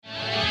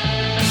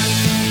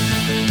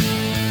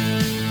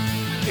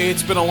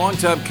It's been a long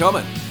time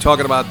coming,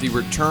 talking about the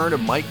return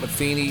of Mike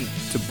Matheny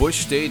to Busch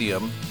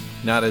Stadium,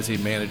 not as a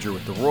manager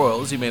with the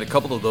Royals. He made a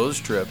couple of those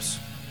trips.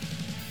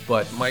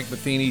 But Mike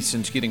Matheny,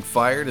 since getting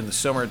fired in the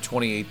summer of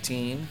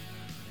 2018,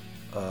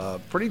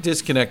 pretty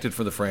disconnected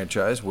from the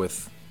franchise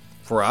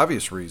for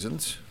obvious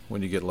reasons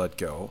when you get let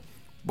go.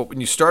 But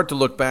when you start to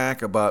look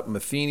back about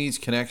Matheny's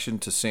connection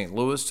to St.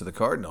 Louis, to the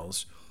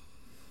Cardinals,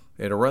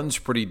 it runs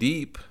pretty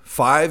deep.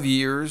 5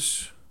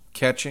 years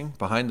catching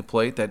behind the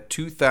plate, that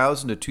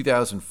 2000 to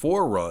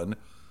 2004 run,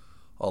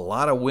 a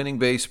lot of winning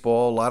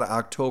baseball, a lot of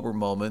October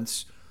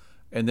moments,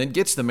 and then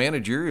gets the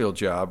managerial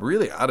job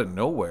really out of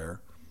nowhere.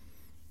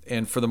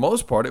 And for the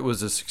most part, it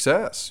was a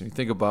success. You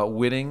think about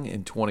winning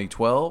in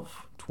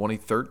 2012,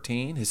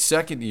 2013, his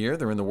second year,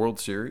 they're in the World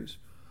Series.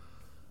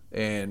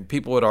 And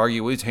people would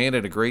argue he's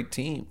handed a great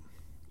team.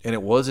 And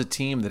it was a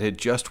team that had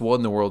just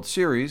won the World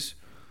Series,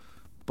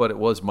 but it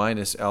was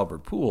minus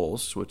Albert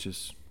Pujols, which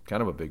is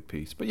kind of a big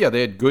piece. But yeah,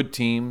 they had good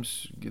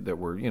teams that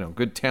were,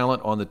 good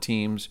talent on the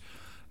teams.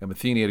 And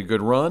Matheny had a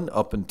good run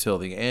up until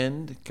the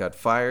end, got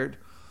fired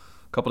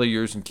a couple of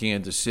years in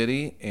Kansas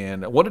City.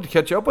 And I wanted to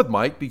catch up with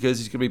Mike because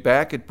he's going to be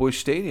back at Busch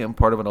Stadium,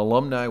 part of an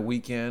alumni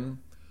weekend,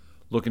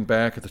 looking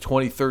back at the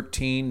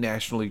 2013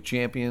 National League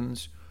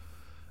champions.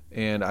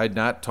 And I'd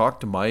not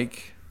talked to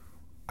Mike,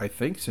 I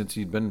think, since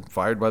he'd been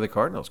fired by the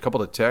Cardinals. A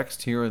couple of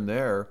texts here and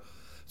there.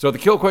 So the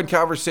Kilcoyne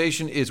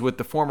Conversation is with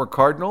the former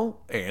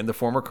Cardinal and the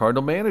former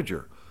Cardinal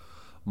manager.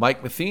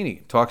 Mike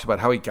Matheny talks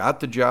about how he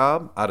got the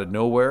job out of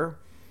nowhere,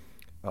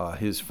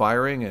 his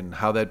firing and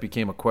how that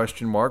became a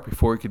question mark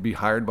before he could be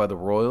hired by the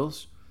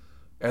Royals.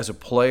 As a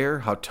player,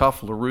 how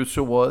tough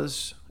LaRussa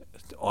was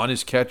on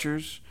his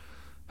catchers,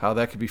 how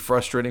that could be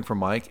frustrating for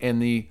Mike, and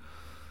the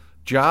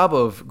job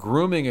of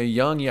grooming a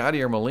young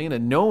Yadier Molina,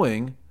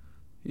 knowing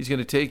he's going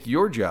to take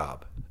your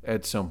job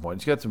at some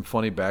point. He's got some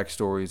funny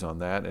backstories on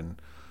that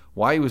and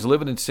why he was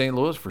living in St.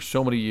 Louis for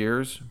so many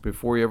years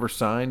before he ever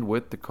signed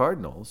with the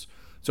Cardinals.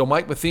 So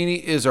Mike Matheny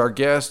is our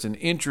guest, an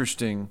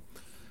interesting,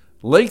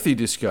 lengthy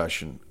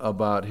discussion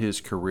about his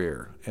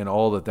career and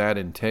all that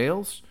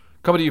entails.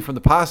 Coming to you from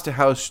the Pasta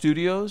House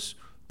Studios.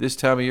 This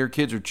time of year,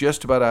 kids are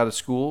just about out of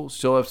school,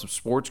 still have some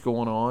sports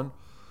going on,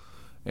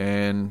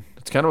 and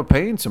it's kind of a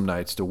pain some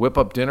nights to whip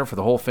up dinner for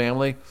the whole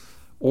family.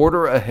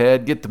 Order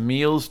ahead, get the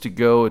meals to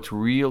go. It's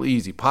real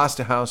easy.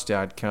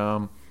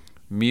 PastaHouse.com.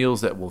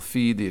 Meals that will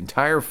feed the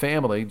entire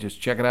family.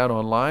 Just check it out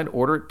online,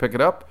 order it, pick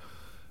it up,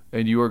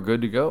 and you are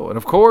good to go. And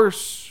of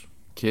course,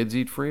 kids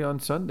eat free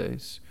on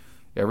Sundays.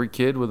 Every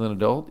kid with an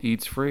adult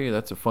eats free.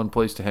 That's a fun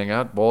place to hang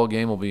out. Ball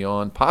game will be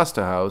on.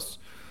 Pasta House.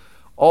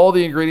 All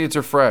the ingredients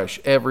are fresh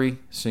every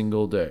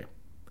single day.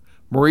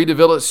 Marie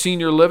DeVilla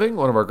Senior Living,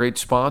 one of our great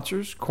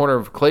sponsors, corner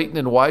of Clayton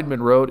and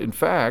Weidman Road. In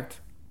fact,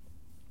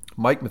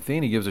 Mike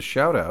Matheny gives a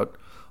shout-out,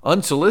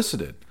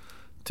 unsolicited,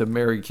 to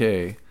Mary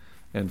Kay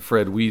and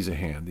Fred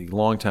Wiesahan, the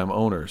longtime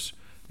owners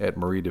at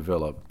Marie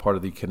DeVilla, part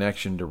of the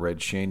connection to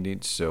Red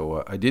Shanding.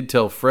 So I did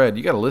tell Fred,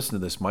 you got to listen to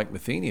this Mike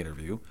Matheny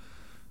interview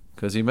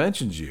because he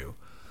mentions you.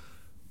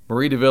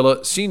 Marie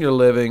DeVilla Senior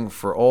Living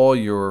for all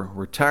your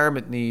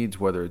retirement needs,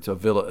 whether it's a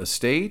villa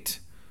estate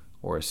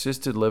or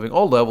assisted living,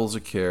 all levels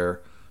of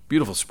care.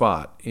 Beautiful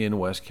spot in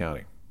West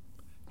County.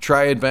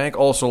 Triad Bank,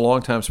 also a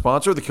longtime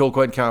sponsor of the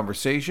Kilcoyne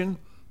Conversation.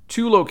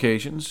 2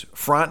 locations.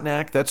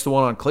 Frontenac, that's the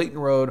one on Clayton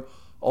Road.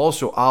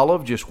 Also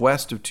Olive, just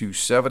west of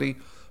 270.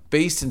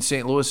 Based in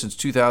St. Louis since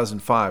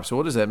 2005. So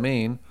what does that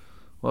mean?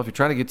 Well, if you're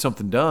trying to get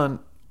something done,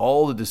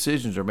 all the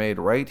decisions are made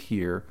right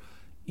here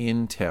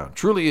in town.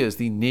 Truly is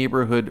the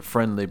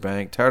neighborhood-friendly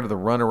bank. Tired of the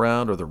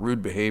runaround or the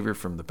rude behavior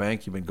from the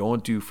bank you've been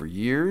going to for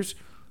years?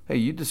 Hey,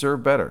 you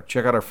deserve better.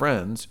 Check out our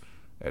friends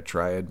at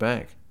Triad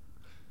Bank.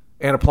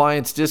 And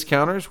appliance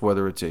discounters,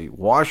 whether it's a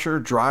washer,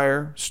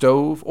 dryer,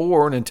 stove,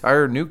 or an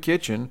entire new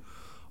kitchen,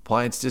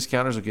 appliance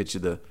discounters will get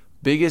you the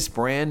biggest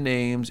brand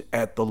names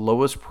at the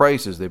lowest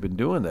prices. They've been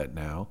doing that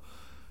now.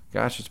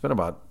 Gosh, it's been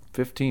about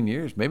 15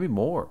 years, maybe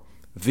more.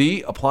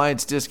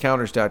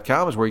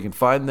 TheApplianceDiscounters.com is where you can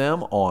find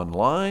them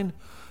online.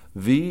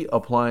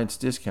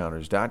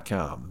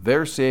 TheApplianceDiscounters.com.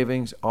 Their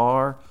savings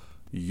are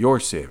your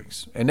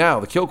savings. And now,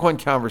 the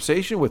Kilcoyne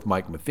Conversation with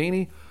Mike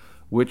Matheny,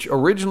 which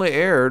originally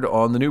aired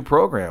on the new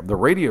program, the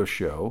radio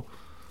show,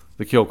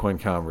 the Kilcoyne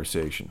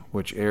Conversation,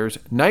 which airs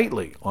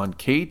nightly on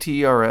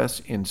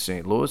KTRS in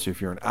St. Louis. If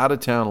you're an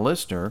out-of-town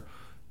listener,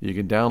 you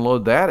can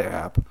download that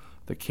app,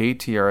 the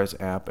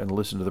KTRS app, and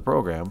listen to the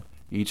program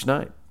each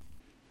night.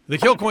 The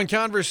Kilcoyne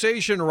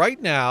Conversation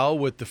right now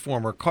with the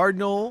former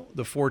Cardinal,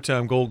 the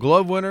 4-time Gold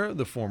Glove winner,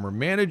 the former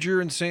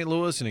manager in St.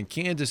 Louis and in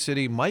Kansas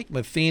City, Mike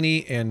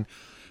Matheny. And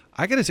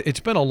I got to say, it's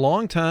been a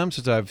long time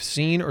since I've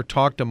seen or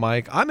talked to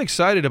Mike. I'm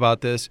excited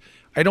about this.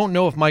 I don't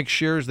know if Mike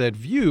shares that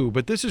view,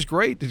 but this is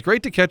great. It's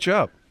great to catch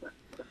up.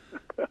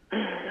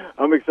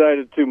 I'm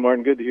excited too,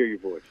 Martin. Good to hear your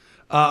voice.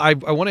 I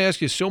want to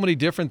ask you so many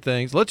different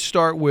things. Let's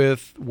start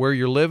with where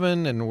you're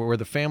living and where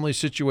the family's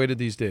situated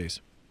these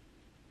days.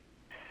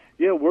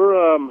 Yeah,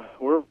 we're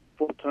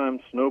full-time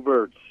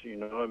snowbirds. You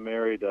know, I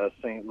married a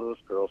St. Louis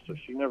girl, so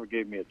she never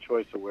gave me a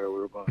choice of where we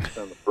were going to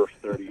spend the first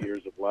 30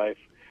 years of life.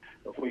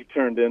 we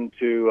turned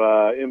into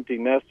empty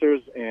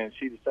nesters, and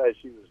she decided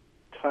she was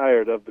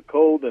tired of the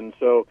cold, and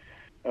so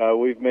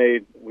we've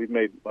made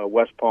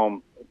West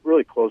Palm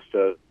really close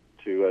to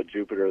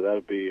Jupiter.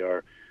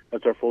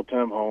 That's our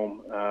full-time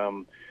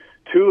home.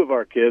 Two of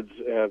our kids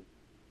have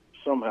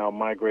somehow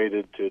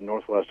migrated to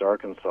Northwest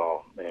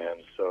Arkansas,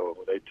 and so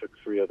they took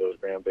 3 of those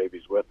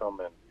grandbabies with them,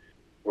 and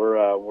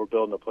we're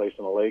building a place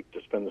on the lake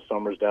to spend the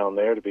summers down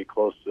there to be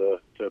close to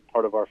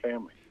part of our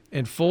family.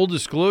 And full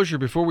disclosure,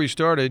 before we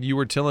started, you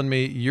were telling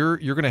me you're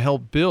going to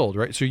help build,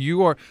 right? So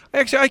you are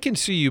actually. I can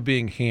see you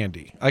being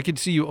handy. I can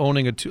see you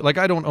owning a tool. Like,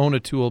 I don't own a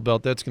tool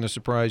belt. That's going to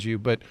surprise you.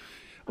 But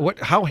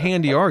how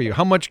handy are you?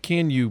 How much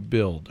can you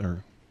build?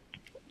 Or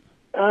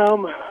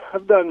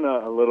I've done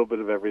a little bit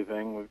of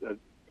everything.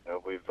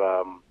 We've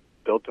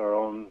built our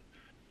own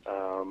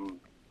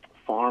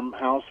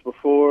farmhouse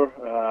before.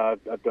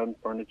 I've done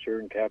furniture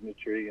and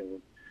cabinetry,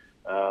 and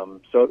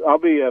so I'll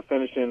be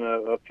finishing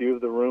a few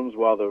of the rooms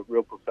while the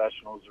real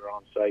professionals are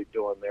on site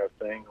doing their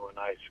thing. When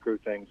I screw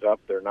things up,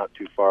 they're not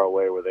too far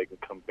away where they can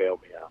come bail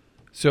me out.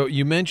 So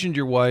you mentioned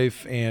your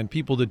wife, and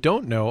people that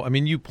don't know, I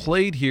mean, you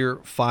played here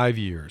 5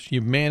 years.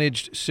 You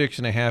managed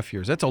 6.5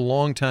 years. That's a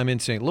long time in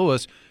St.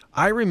 Louis.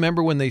 I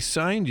remember when they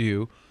signed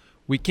you,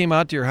 we came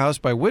out to your house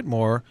by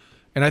Whitmore,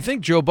 and I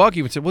think Joe Buck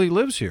even said, well, he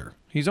lives here.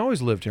 He's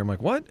always lived here. I'm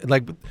like, what?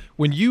 Like,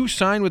 when you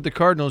signed with the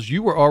Cardinals,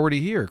 you were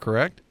already here,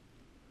 correct?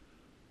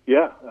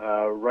 Yeah,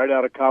 right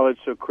out of college.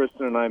 So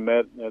Kristen and I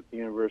met at the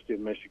University of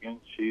Michigan.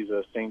 She's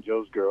a St.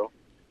 Joe's girl.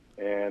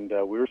 And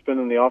we were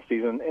spending the off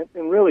season,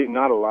 and really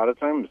not a lot of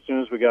time. As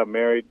soon as we got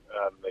married,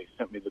 they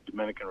sent me to the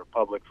Dominican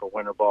Republic for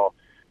winter ball.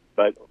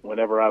 But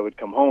whenever I would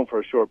come home for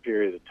a short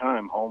period of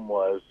time, home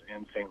was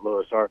in St.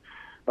 Louis.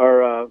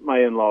 My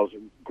in-laws are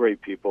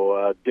great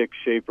people. Dick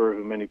Shaper,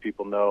 who many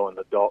people know in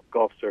the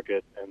golf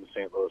circuit in the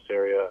St. Louis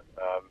area,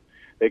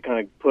 they kind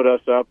of put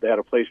us up. They had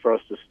a place for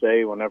us to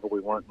stay whenever we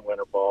weren't in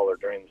winter ball or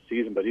during the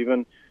season. But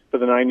even for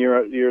the 9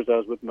 years I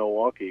was with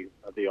Milwaukee,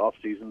 the off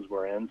seasons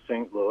were in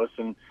St. Louis.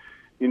 And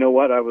you know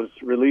what? I was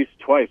released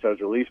twice. I was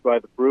released by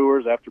the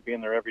Brewers after being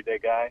their everyday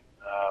guy.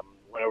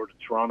 Went over to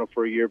Toronto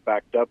for a year,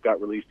 backed up,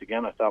 got released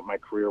again. I thought my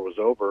career was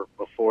over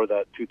before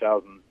that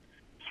 2000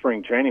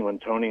 spring training when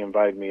Tony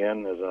invited me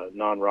in as a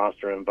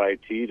non-roster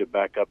invitee to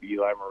back up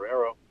Eli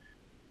Marrero,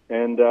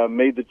 and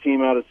made the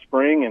team out of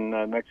spring. And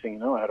next thing you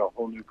know, I had a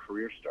whole new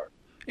career start.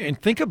 And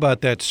think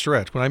about that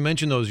stretch. When I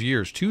mentioned those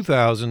years,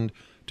 2000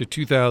 to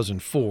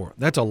 2004,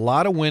 that's a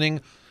lot of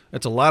winning.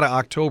 That's a lot of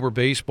October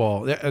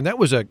baseball, and that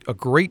was a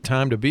great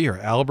time to be here.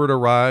 Albert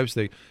arrives.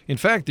 In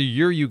fact, the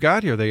year you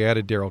got here, they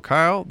added Darryl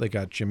Kyle. They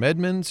got Jim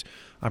Edmonds.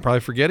 I'm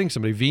probably forgetting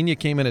somebody. Vina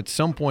came in at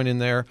some point in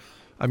there.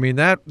 I mean,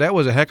 that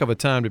was a heck of a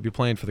time to be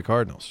playing for the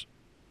Cardinals.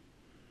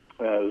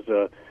 It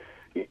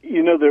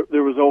was,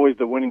 there was always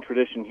the winning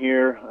tradition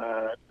here.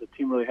 The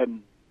team really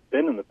hadn't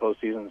been in the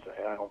postseason,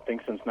 I don't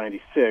think, since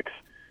 '96.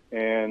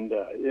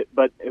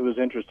 But it was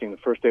interesting. The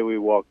first day we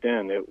walked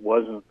in, it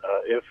wasn't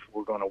if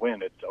we're going to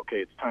win. It's okay.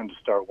 It's time to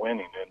start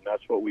winning, and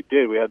that's what we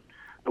did. We had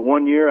the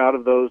 1 year out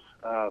of those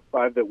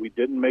 5 that we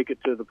didn't make it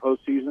to the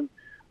postseason,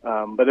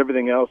 but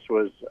everything else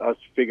was us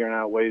figuring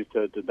out ways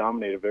to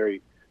dominate a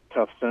very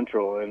tough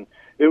Central. And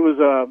it was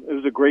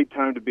a great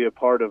time to be a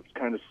part of,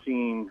 kind of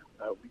seeing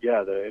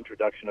the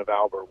introduction of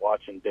Albert,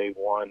 watching day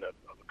one of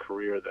a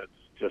career that's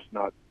just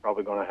not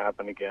probably going to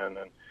happen again,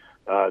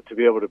 and to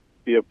be able to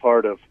be a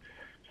part of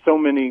so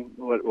many,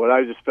 what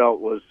I just felt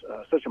was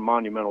such a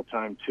monumental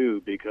time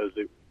too, because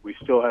we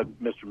still had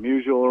Mr.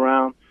 Musial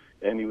around,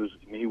 and he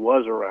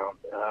was around,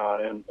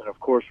 and of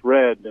course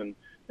Red and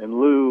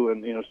Lou,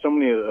 and so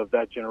many of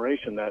that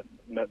generation that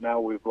now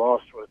we've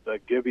lost with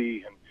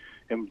Gibby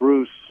and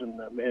Bruce,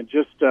 and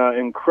just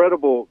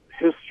incredible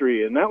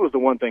history. And that was the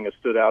one thing that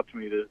stood out to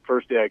me the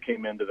first day I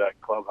came into that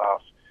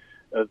clubhouse,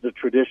 the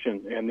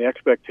tradition and the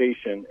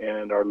expectation,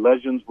 and our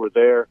legends were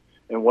there.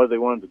 And what they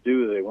wanted to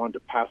do, they wanted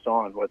to pass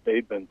on what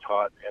they'd been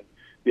taught, and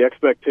the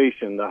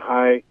expectation, the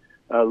high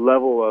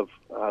level of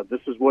this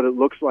is what it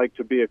looks like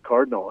to be a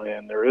Cardinal,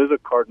 and there is a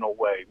Cardinal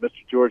way. Mr.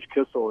 George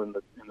Kissel in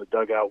the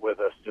dugout with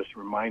us, just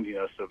reminding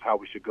us of how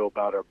we should go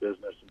about our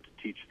business and to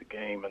teach the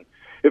game, and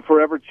it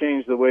forever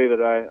changed the way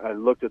that I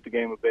looked at the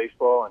game of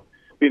baseball, and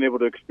being able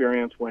to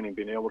experience winning,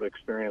 being able to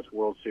experience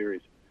World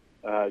Series,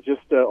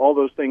 all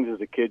those things as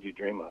a kid you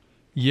dream of.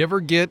 You ever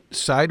get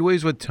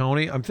sideways with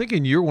Tony? I'm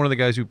thinking you're one of the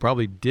guys who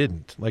probably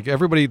didn't. Like,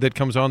 everybody that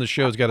comes on the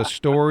show has got a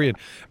story, and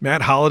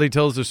Matt Holliday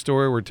tells the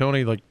story where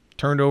Tony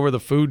turned over the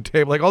food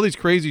table, all these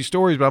crazy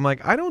stories. But I'm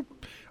like, I don't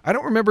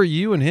remember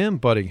you and him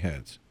butting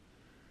heads.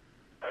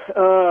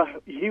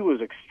 He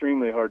was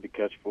extremely hard to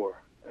catch for,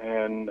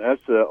 and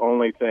that's the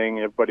only thing.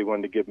 Everybody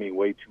wanted to give me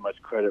way too much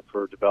credit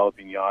for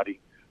developing Yadi.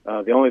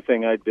 The only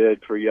thing I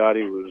did for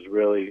Yadi was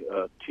really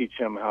teach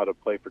him how to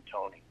play for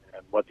Tony,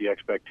 and what the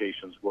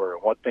expectations were,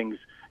 and what things.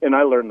 And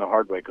I learned the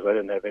hard way because I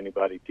didn't have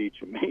anybody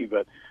teaching me.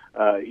 But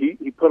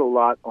he put a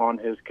lot on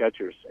his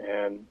catchers,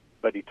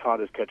 but he taught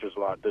his catchers a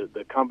lot.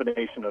 The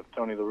combination of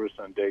Tony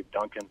LaRussa and Dave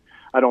Duncan,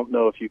 I don't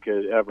know if you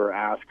could ever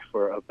ask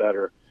for a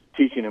better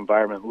teaching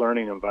environment,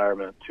 learning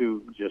environment,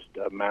 to just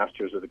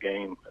masters of the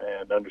game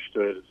and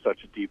understood it at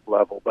such a deep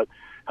level. But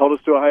held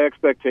us to a high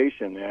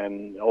expectation,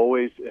 and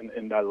always,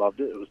 and I loved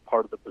it. It was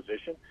part of the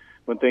position.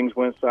 When things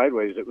went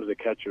sideways, it was the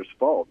catcher's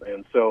fault.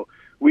 And so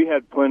we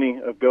had plenty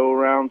of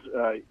go-arounds.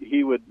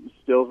 He would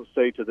still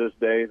say to this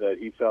day that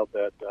he felt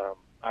that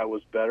I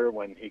was better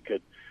when he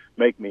could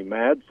make me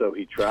mad, so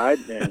he tried,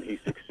 and he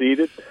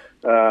succeeded.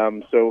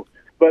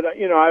 But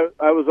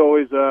I was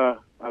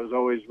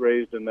always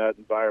raised in that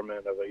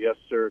environment of a yes,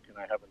 sir, can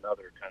I have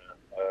another kind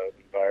of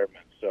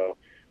environment. So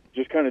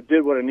just kind of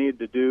did what I needed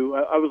to do.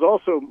 I was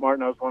also,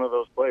 Martin, I was one of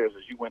those players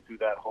as you went through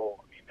that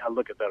whole, I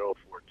look at that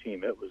 '04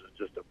 team. It was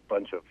just a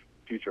bunch of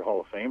future Hall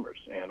of Famers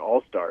and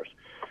All-Stars.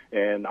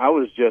 And I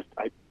was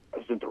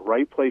in the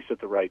right place at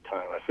the right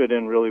time. I fit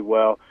in really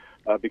well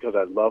because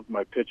I loved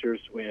my pitchers.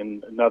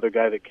 And another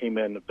guy that came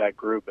in that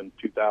group in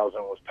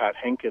 2000 was Pat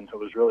Henkin, who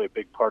was really a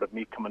big part of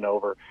me coming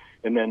over,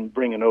 and then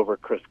bringing over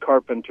Chris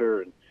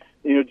Carpenter. And,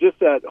 just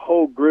that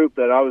whole group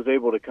that I was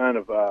able to kind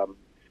of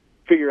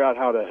figure out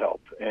how to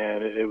help.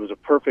 And it was a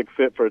perfect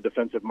fit for a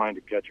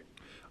defensive-minded catcher.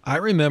 I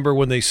remember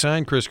when they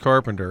signed Chris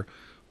Carpenter,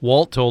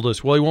 Walt told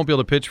us, well, he won't be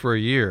able to pitch for a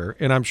year.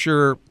 And I'm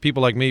sure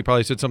people like me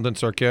probably said something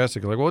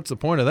sarcastic, like, well, what's the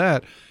point of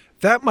that?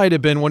 That might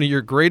have been one of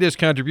your greatest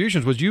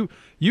contributions. Was you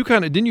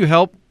kind of, didn't you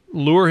help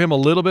lure him a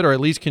little bit, or at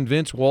least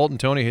convince Walt and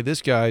Tony, hey,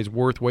 this guy's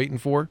worth waiting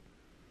for?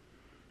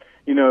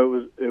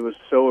 It was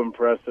so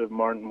impressive,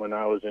 Martin, when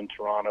I was in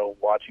Toronto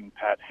watching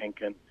Pat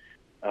Henkin.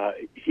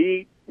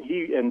 He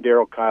and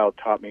Darryl Kyle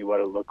taught me what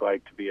it looked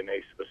like to be an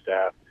ace of the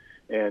staff.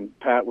 And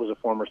Pat was a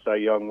former Cy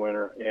Young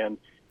winner, and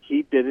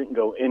he didn't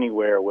go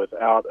anywhere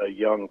without a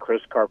young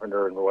Chris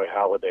Carpenter and Roy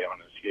Halladay on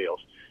his heels.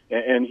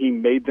 And he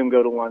made them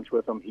go to lunch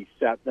with him. He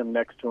sat them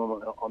next to him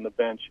on the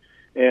bench.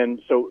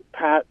 And so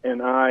Pat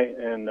and I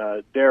and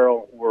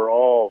Darryl were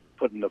all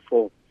putting the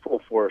full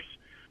force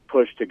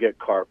push to get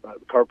Carp.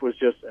 Carp was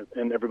just,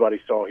 and everybody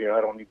saw here,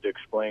 I don't need to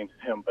explain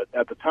him, but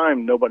at the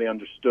time, nobody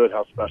understood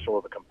how special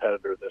of a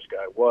competitor this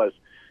guy was,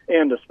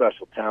 and a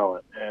special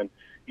talent. And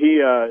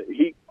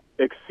he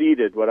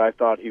exceeded what I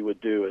thought he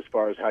would do as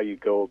far as how you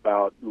go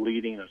about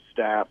leading a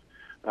staff,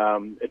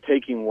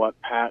 taking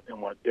what Pat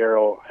and what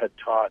Darryl had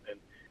taught,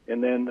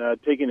 and then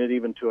taking it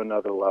even to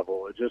another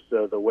level. Just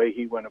the way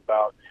he went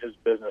about his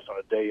business on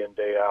a day-in,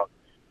 day-out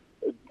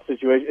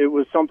situation. It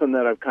was something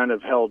that I've kind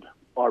of held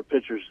our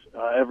pitchers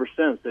ever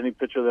since. Any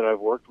pitcher that I've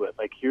worked with,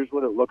 like, here's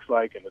what it looks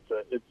like, and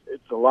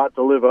it's a lot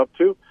to live up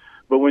to.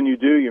 But when you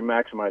do, you're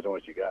maximizing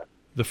what you got.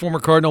 The former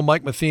Cardinal,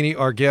 Mike Matheny,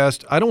 our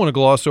guest. I don't want to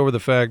gloss over the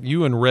fact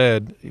you and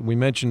Red, we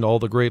mentioned all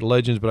the great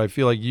legends, but I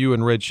feel like you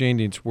and Red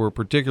Schoendienst were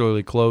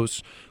particularly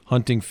close,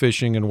 hunting,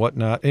 fishing, and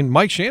whatnot. And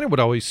Mike Shannon would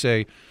always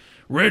say,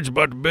 Red's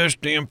about the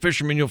best damn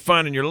fisherman you'll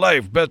find in your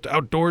life, best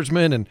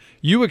outdoorsman. And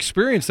you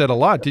experienced that a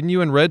lot. Didn't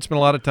you and Red spend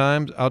a lot of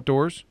time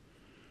outdoors?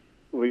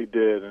 We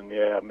did, and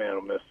yeah,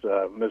 man,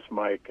 I miss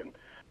Mike,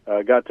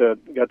 and got to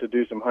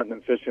do some hunting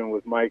and fishing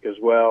with Mike as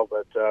well.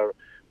 But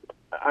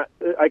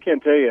I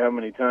can't tell you how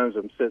many times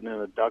I'm sitting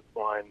in a duck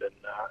blind, and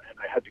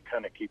I had to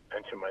kind of keep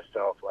pinching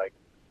myself, like,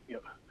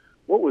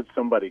 what would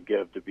somebody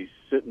give to be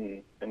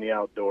sitting in the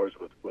outdoors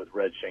with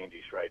Red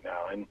Schoendienst right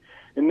now?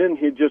 And then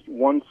he just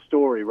one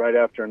story right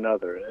after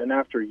another, and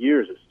after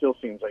years, it still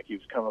seems like he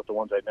was coming up with the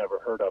ones I'd never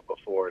heard of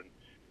before.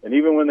 And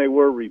even when they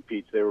were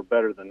repeats, they were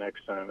better the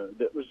next time.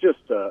 It was just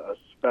a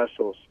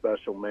special,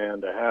 special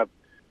man to have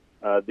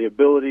the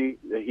ability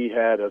that he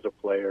had as a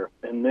player,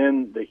 and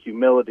then the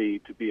humility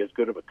to be as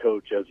good of a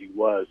coach as he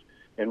was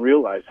and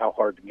realize how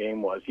hard the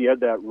game was. He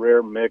had that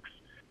rare mix.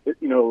 A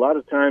lot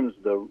of times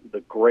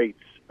the greats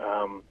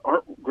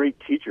aren't great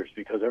teachers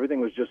because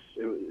everything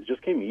it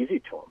just came easy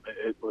to them.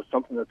 It was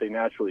something that they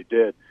naturally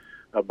did.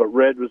 But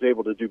Red was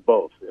able to do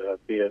both,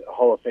 be a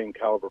Hall of Fame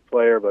caliber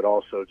player, but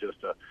also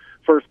just a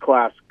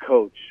first-class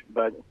coach.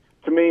 But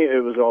to me,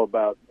 it was all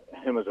about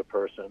him as a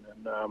person.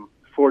 And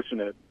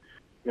fortunate,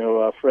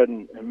 Fred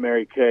and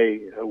Mary Kay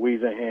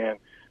Weezahan,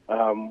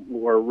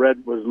 where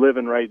Red was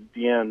living right at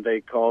the end, they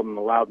called and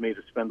allowed me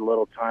to spend a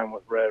little time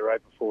with Red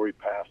right before he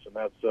passed. And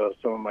that's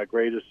some of my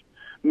greatest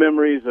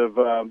memories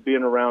of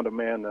being around a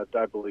man that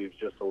I believe is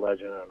just a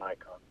legend and an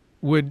icon.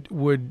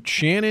 Would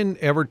Shannon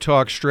ever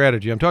talk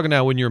strategy? I'm talking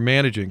now when you're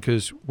managing,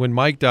 because when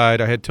Mike died,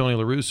 I had Tony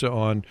LaRussa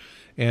on,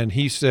 and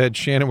he said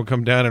Shannon would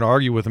come down and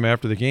argue with him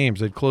after the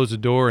games. They'd close the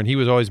door, and he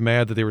was always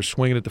mad that they were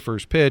swinging at the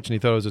first pitch, and he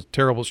thought it was a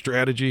terrible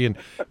strategy. And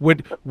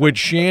would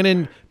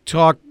Shannon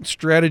talk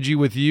strategy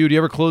with you? Do you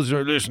ever close the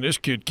door? Listen, this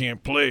kid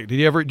can't play.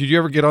 Did you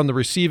ever get on the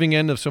receiving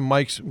end of some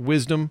Mike's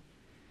wisdom?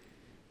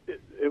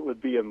 It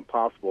would be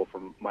impossible for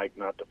Mike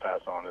not to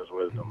pass on his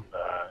wisdom.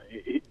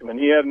 When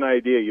he had an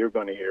idea, you're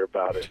going to hear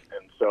about it,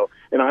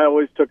 and I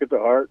always took it to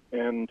heart.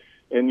 And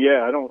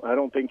yeah, I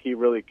don't think he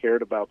really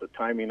cared about the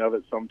timing of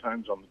it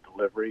sometimes on the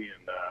delivery.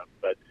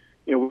 But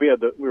we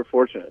were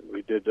fortunate.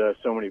 We did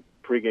so many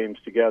pre-games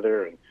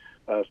together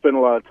and spent a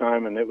lot of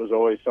time, and it was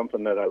always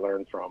something that I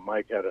learned from.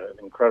 Mike had an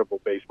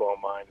incredible baseball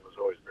mind. It was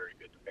always very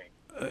good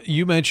to me.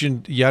 You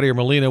mentioned Yadier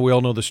Molina. We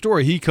all know the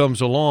story. He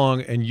comes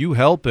along, and you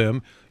help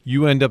him.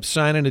 You end up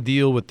signing a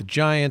deal with the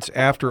Giants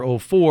after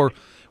 04.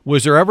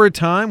 Was there ever a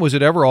time, was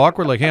it ever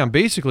awkward, like, hey, I'm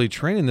basically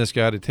training this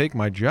guy to take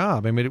my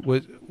job? I mean, it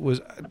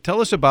was tell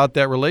us about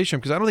that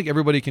relationship, because I don't think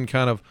everybody can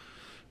kind of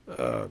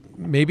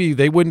maybe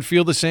they wouldn't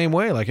feel the same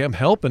way. Like, I'm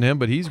helping him,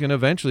 but he's going to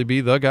eventually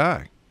be the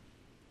guy.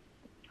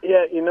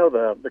 Yeah,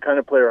 the kind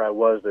of player I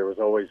was, there was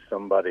always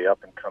somebody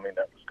up and coming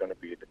that was going to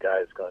be the guy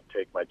that's going to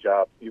take my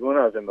job. Even when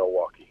I was in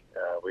Milwaukee,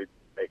 we'd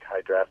make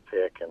high draft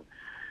pick, and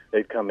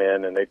they'd come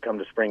in and they'd come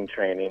to spring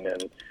training,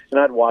 and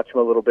I'd watch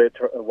them a little bit,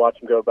 watch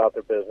them go about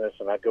their business,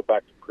 and I'd go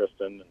back to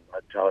Kristen and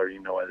I'd tell her,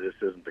 what, this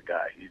isn't the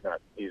guy. He's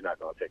not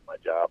going to take my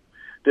job.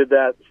 Did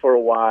that for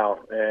a while,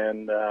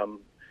 and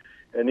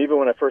even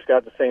when I first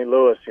got to St.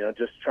 Louis,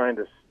 just trying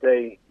to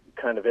stay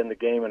kind of in the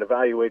game and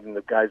evaluating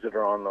the guys that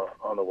are on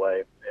the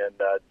way.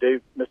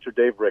 And Mr.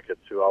 Dave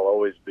Ricketts, who I'll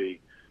always be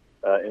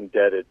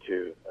indebted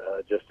to,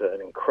 just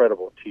an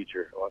incredible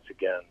teacher. Once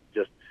again,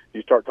 just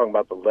you start talking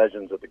about the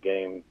legends of the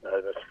game,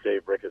 Mr.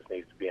 Dave Ricketts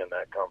needs to be in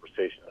that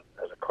conversation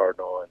as a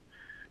Cardinal. And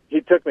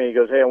he took me. He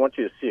goes, "Hey, I want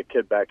you to see a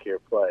kid back here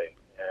play."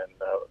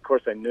 And of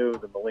course, I knew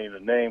the Molina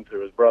name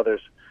through his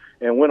brothers,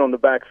 and went on the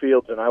back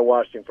fields. And I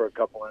watched him for a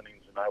couple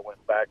innings, and I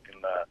went back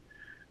and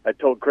I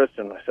told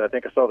Kristen, I said, I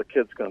think I saw the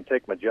kid's going to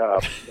take my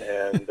job.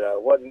 And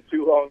wasn't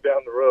too long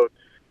down the road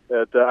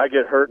that I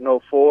get hurt in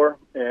 '04,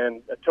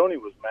 and Tony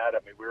was mad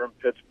at me. We were in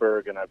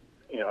Pittsburgh, and I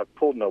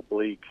pulled an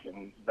oblique,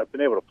 and I've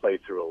been able to play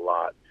through a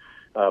lot.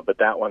 But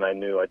that one I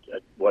knew I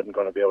wasn't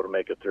going to be able to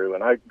make it through.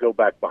 And I go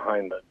back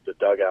behind the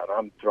dugout, and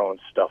I'm throwing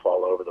stuff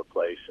all over the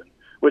place, and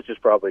which is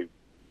probably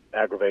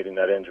aggravating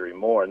that injury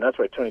more. And that's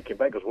why Tony came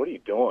back and goes, "What are you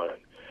doing?"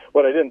 And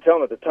what I didn't tell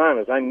him at the time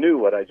is I knew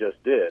what I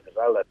just did, is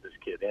I let this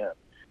kid in.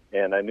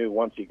 And I knew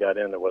once he got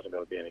in, there wasn't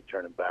going to be any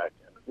turning back.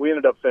 And we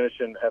ended up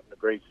having a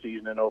great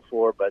season in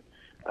 '04, but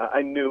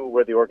I knew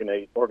where the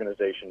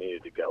organization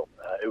needed to go.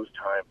 It was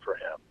time for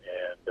him.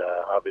 And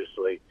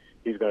obviously,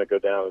 he's going to go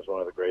down as one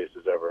of the greatest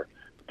who's ever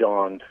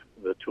donned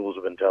the tools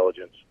of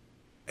intelligence.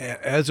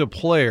 As a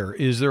player,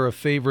 is there a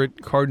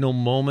favorite Cardinal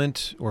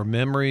moment or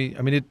memory?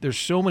 I mean, there's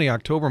so many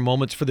October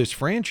moments for this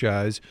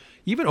franchise.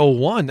 Even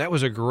 '01, that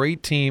was a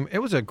great team. It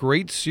was a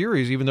great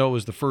series, even though it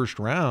was the first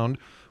round.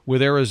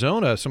 With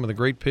Arizona, some of the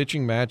great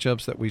pitching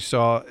matchups that we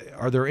saw,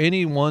 are there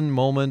any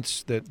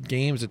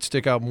games that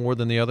stick out more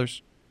than the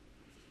others?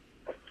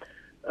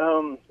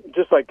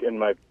 Just like in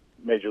my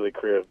Major League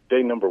career,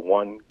 day number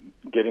one,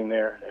 getting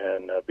there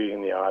and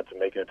beating the odds and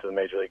making it to the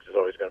Major Leagues is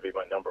always going to be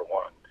my number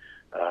one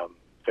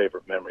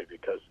favorite memory,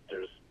 because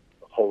there's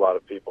a whole lot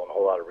of people and a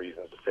whole lot of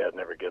reasons to say I'd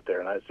never get there.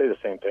 And I'd say the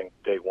same thing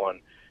day one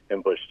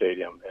in Busch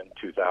Stadium in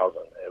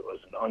 2000. It was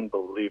an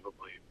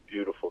unbelievably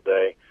beautiful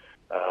day.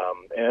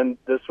 And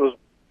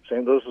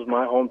St. Louis was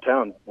my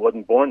hometown.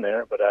 Wasn't born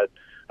there, but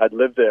I'd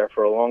lived there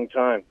for a long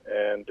time,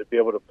 and to be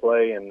able to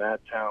play in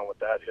that town with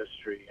that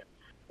history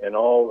and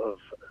all of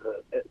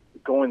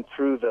going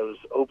through those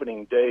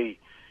opening day,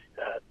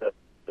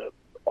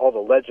 all the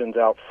legends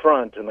out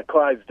front and the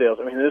Clydesdales.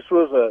 I mean, it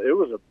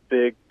was a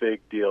big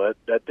deal.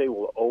 That day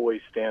will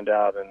always stand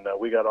out, and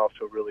we got off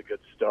to a really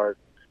good start.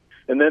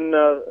 And then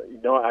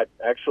I'd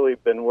actually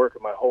been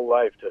working my whole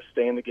life to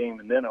stay in the game,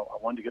 and then I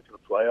wanted to get to the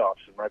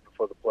playoffs. And right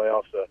before the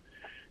playoffs,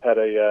 had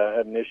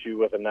an issue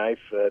with a knife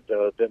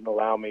that didn't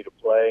allow me to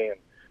play, and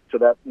so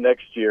that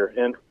next year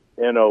in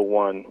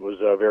 '01 was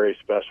very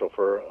special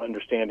for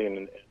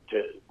understanding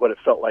what it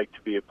felt like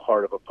to be a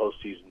part of a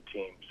postseason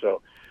team.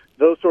 So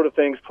those sort of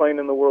things, playing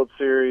in the World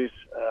Series,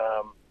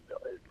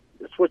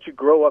 it's what you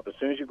grow up. As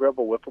soon as you grab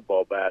a wiffle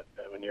ball bat,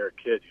 when you're a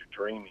kid, you're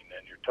dreaming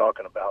and you're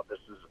talking about this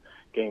is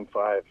Game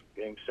 5,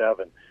 Game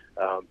 7.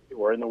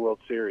 We're in the World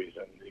Series,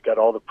 and you got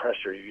all the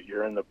pressure.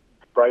 You're in the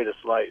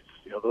brightest lights.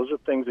 Those are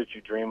things that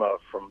you dream of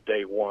from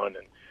day one,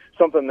 and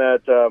something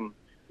that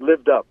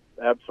lived up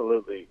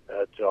absolutely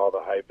to all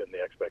the hype and the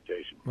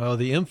expectation. Well,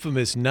 the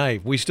infamous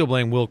knife, we still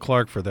blame Will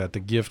Clark for that, the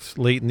gift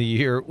late in the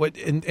year.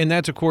 And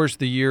that's, of course,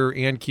 the year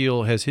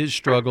Ankiel has his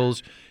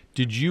struggles.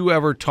 Did you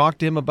ever talk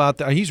to him about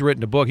that? He's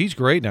written a book. He's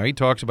great now. He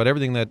talks about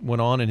everything that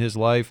went on in his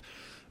life.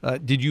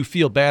 Did you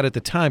feel bad at the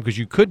time because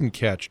you couldn't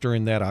catch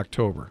during that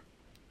October?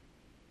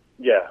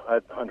 Yeah,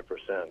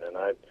 100%. And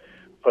I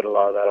put a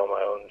lot of that on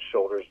my own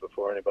shoulders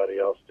before anybody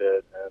else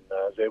did, and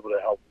I was able to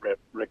help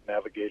Rick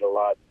navigate a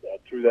lot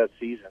through that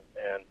season.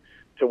 And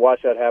to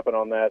watch that happen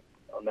on that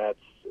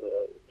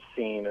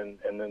scene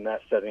and then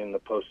that setting in the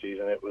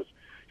postseason, it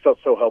felt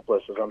so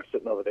helpless as I'm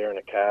sitting over there in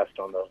a cast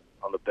on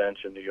the bench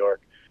in New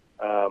York.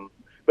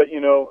 But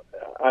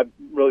I'm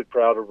really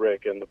proud of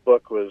Rick, and the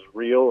book was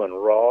real and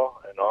raw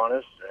and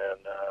honest, and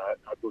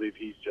I believe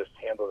he's just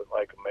handled it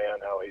like a man,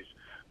 how he's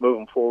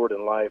moving forward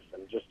in life,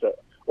 and just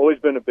always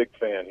been a big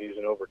fan. He's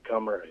an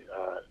overcomer,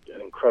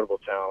 an incredible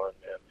talent,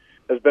 and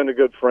has been a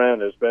good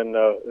friend. Has been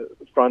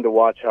fun to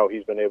watch how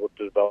he's been able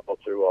to develop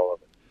through all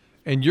of it.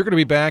 And you're going to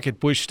be back at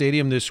Busch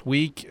Stadium this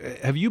week.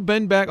 Have you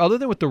been back, other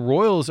than with the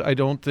Royals, I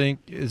don't think,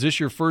 is this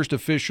your first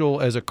official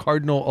as a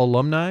Cardinal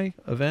alumni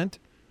event?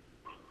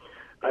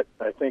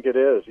 I think it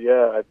is,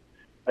 yeah.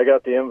 I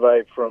got the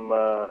invite from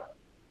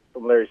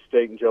from Larry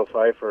State and Joe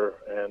Pfeiffer,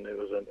 and it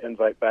was an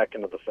invite back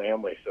into the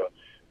family. So,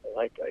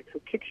 like, who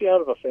kicks you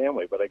out of a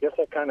family? But I guess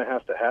that kind of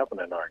has to happen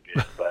in our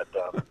gig. But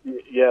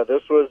yeah,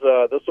 this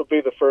will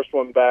be the first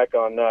one back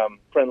on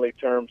friendly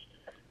terms.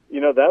 You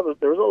know, there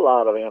was a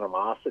lot of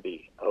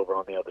animosity over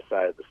on the other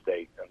side of the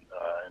state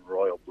in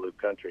Royal Blue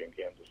Country in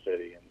Kansas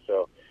City, and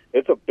so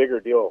it's a bigger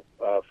deal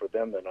for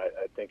them than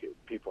I think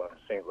people in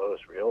St. Louis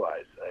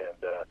realize.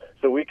 And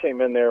so we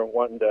came in there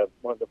wanting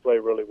to play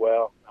really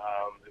well.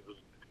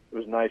 It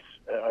was nice.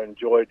 I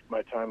enjoyed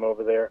my time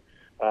over there.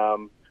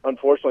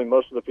 Unfortunately,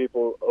 most of the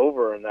people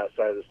over on that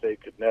side of the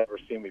state could never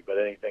see me but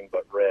anything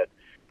but red.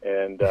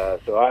 And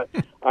so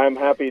I'm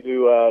happy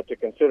to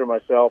consider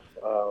myself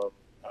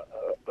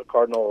a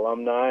Cardinal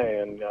alumni,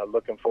 and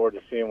looking forward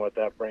to seeing what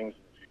that brings.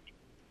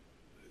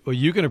 Well,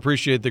 you can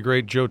appreciate the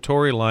great Joe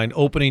Torre line.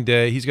 Opening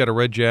day, he's got a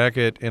red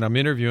jacket, and I'm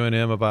interviewing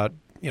him about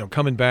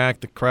coming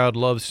back. The crowd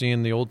loves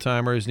seeing the old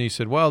timers, and he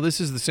said, "Well,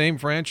 this is the same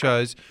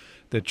franchise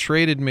that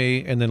traded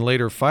me and then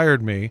later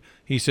fired me."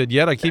 He said,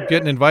 "Yet I keep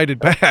getting invited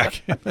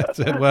back." I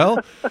said,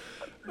 "Well,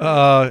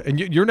 and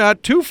you're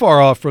not too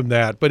far off from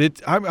that,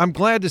 but I'm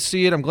glad to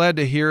see it. I'm glad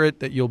to hear it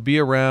that you'll be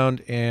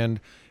around."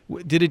 And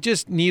did it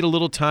just need a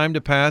little time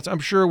to pass? I'm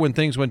sure when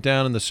things went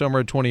down in the summer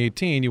of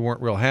 2018, you weren't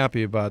real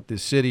happy about the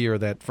city or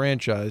that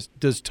franchise.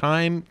 Does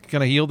time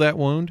kind of heal that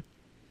wound?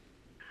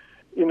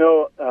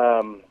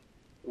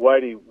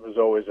 Whitey was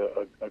always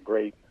a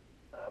great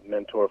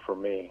mentor for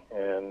me,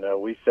 and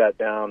we sat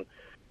down,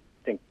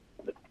 I think,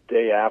 the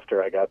day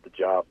after I got the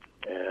job,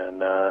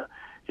 and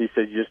he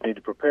said, "You just need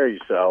to prepare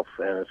yourself,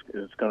 and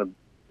it's going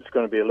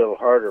to be a little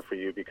harder for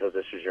you because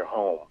this is your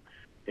home."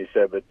 He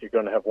said, "But you're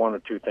going to have one or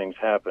two things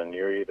happen.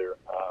 You're either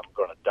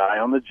going to die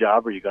on the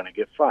job or you're going to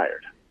get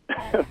fired."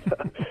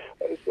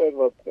 I said,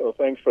 well,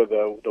 thanks for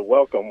the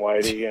welcome,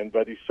 Whitey,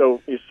 but he's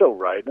so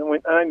right.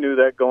 And I knew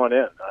that going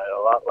in.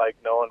 A lot like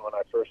knowing when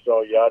I first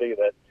saw Yadi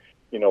that,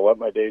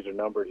 my days are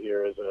numbered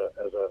here as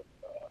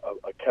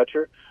a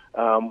catcher.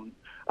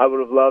 I would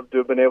have loved to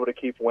have been able to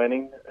keep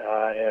winning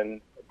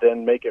and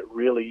then make it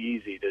really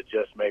easy to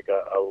just make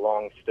a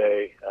long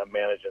stay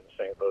managing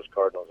the St. Louis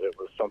Cardinals. It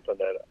was something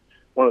that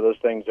one of those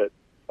things that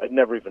I'd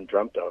never even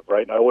dreamt of,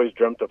 right? I always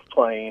dreamt of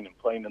playing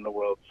in the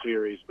World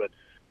Series, but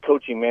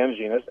coaching,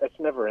 managing, that's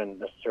never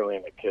necessarily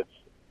in the kids,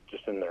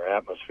 just in their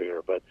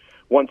atmosphere. But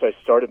once I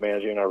started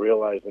managing, I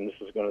realized, and this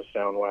is going to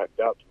sound whacked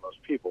out to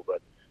most people,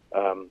 but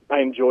I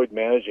enjoyed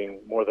managing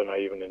more than I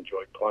even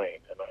enjoyed playing.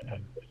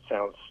 And it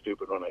sounds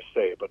stupid when I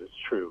say it, but it's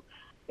true.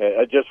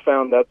 I just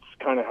found that's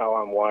kind of how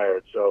I'm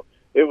wired. So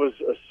it was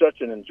such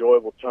an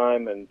enjoyable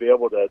time, and be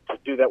able to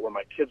do that when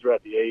my kids were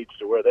at the age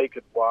to where they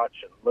could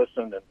watch and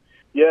listen. And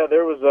yeah,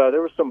 there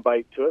was some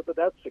bite to it, but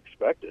that's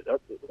expected.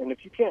 And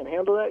if you can't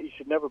handle that, you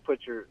should never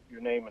put your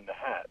name in the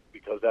hat,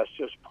 because that's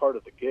just part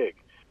of the gig.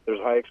 There's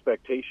high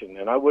expectation,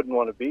 and I wouldn't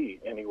want to be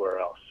anywhere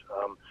else.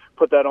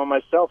 Put that on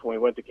myself when we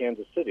went to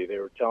Kansas City. They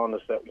were telling us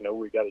that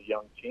we got a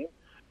young team.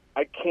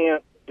 I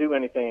can't do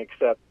anything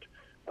except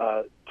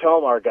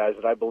tell our guys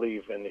that I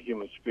believe in the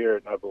human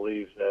spirit, and I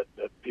believe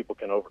that people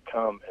can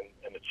overcome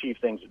and achieve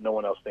things that no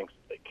one else thinks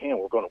that they can.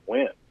 We're going to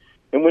win.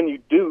 And when you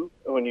do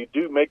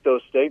make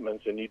those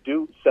statements and you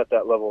do set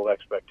that level of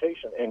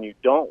expectation and you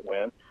don't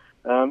win,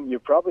 you're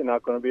probably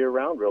not going to be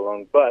around real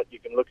long. But you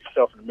can look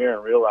yourself in the mirror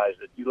and realize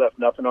that you left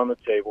nothing on the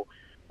table.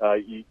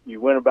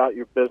 You went about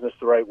your business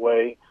the right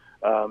way.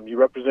 You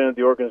represented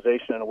the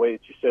organization in a way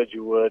that you said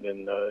you would,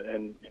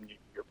 and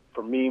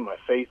for me, my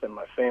faith and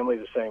my family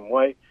the same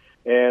way.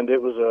 And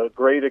it was a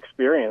great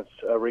experience,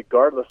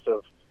 regardless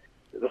of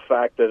the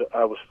fact that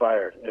I was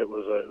fired. It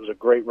was a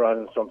great run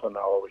and something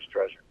I'll always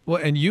treasure.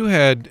 Well, and you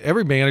had,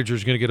 every manager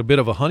is going to get a bit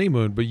of a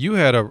honeymoon, but you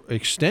had an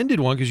extended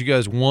one because you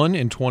guys won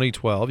in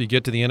 2012. You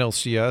get to the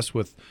NLCS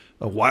with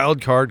a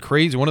wild card,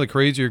 crazy, one of the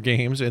crazier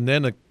games, and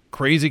then a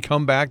crazy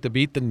comeback to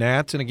beat the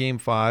Nats in a Game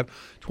 5.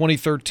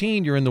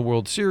 2013, you're in the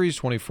World Series.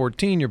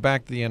 2014, you're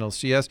back to the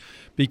NLCS.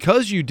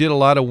 Because you did a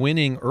lot of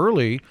winning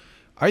early,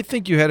 I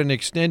think you had an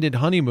extended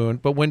honeymoon,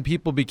 but when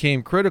people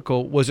became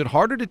critical, was it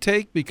harder to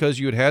take because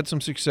you had some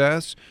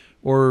success?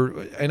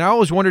 And I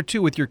always wonder,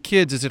 too, with your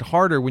kids, is it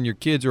harder when your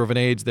kids are of an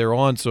age they're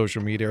on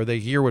social media, or they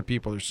hear what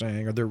people are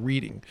saying, or they're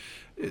reading?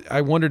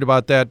 I wondered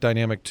about that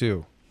dynamic,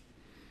 too.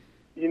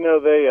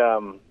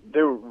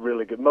 They were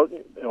really good.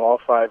 All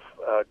five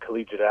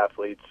collegiate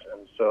athletes,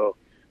 and so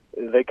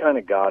they kind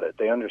of got it.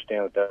 They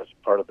understand that that's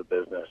part of the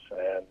business,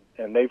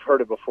 and they've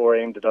heard it before,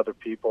 aimed at other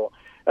people.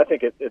 I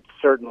think it's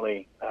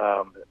certainly,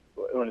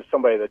 when it's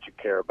somebody that you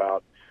care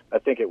about, I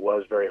think it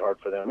was very hard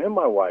for them, and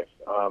my wife,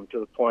 to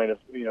the point of,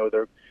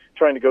 they're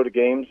trying to go to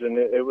games, and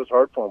it was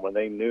hard for them when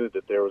they knew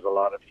that there was a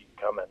lot of heat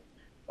coming.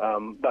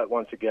 But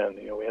once again,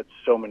 we had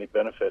so many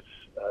benefits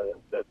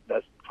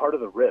that's part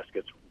of the risk.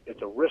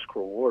 It's a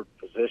risk-reward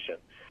position,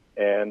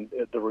 and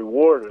the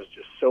reward is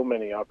just so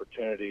many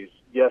opportunities,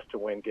 yes, to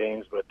win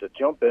games, but to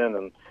jump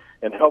in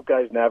and help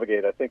guys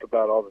navigate. I think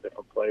about all the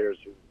different players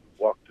who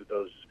walked through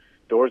those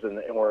doors and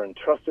were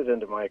entrusted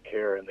into my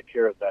care and the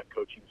care of that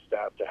coaching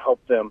staff to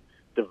help them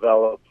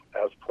develop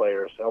as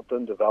players, help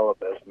them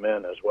develop as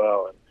men as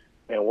well.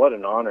 and what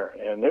an honor.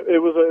 And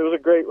it was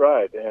a great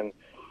ride. And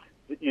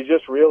you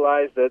just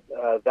realize that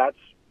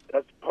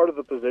that's part of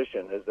the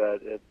position, is that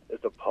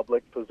it's a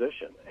public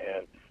position,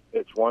 and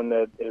it's one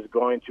that is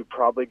going to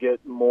probably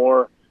get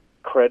more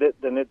credit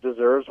than it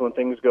deserves when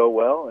things go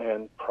well,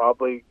 and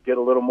probably get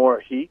a little more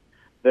heat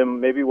than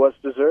maybe what's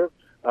deserved.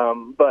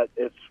 But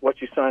it's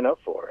what you sign up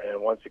for.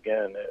 And once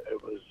again,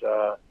 it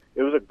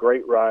was a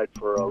great ride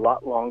for a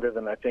lot longer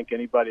than I think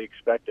anybody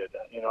expected.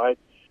 I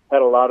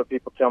had a lot of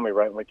people tell me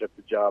right when we took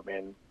the job,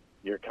 man,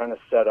 you're kind of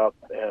set up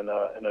in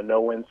a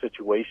no-win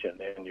situation,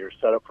 and you're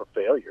set up for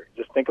failure.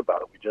 Just think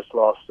about it. We just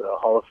lost a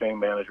Hall of Fame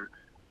manager.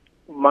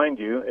 Mind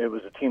you, it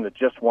was a team that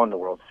just won the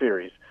World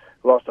Series.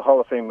 We lost a Hall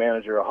of Fame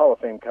manager, a Hall of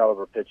Fame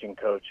caliber pitching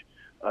coach,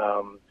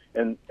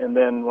 and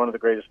then one of the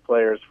greatest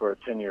players for a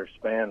 10-year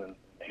span in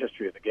the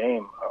history of the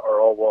game are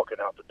all walking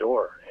out the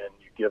door, and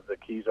you give the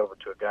keys over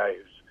to a guy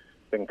who's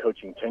been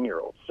coaching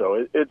 10-year-olds. So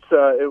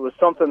it was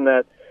something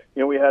that,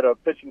 we had a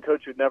pitching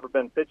coach who'd never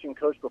been pitching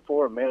coach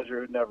before, a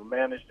manager who'd never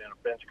managed, and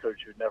a bench coach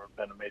who'd never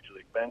been a major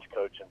league bench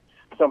coach. And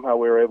somehow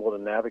we were able to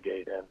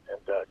navigate and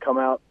come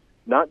out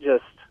not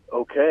just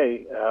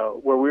okay,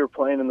 where we were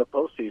playing in the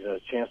postseason, a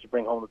chance to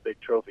bring home the big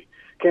trophy.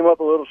 Came up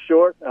a little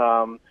short,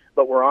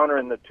 but we're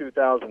honoring the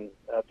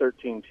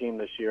 2013 team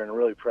this year, and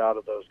really proud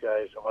of those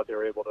guys and what they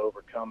were able to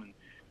overcome and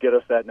get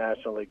us that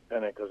National League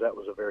pennant, because that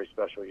was a very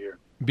special year.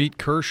 Beat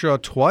Kershaw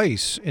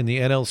twice in the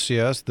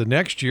NLCS. The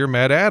next year,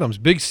 Matt Adams,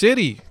 big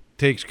city,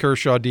 takes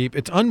Kershaw deep.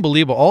 It's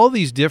unbelievable. All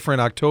these different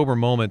October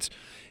moments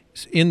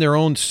in their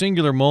own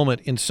singular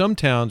moment in some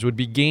towns would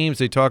be games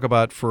they talk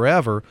about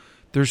forever.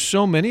 There's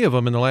so many of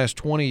them in the last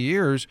 20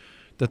 years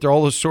that they're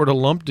all sort of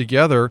lumped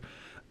together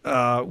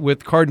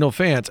with Cardinal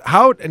fans.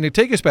 And to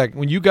take us back,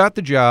 when you got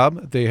the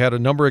job, they had a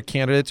number of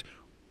candidates.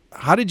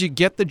 How did you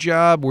get the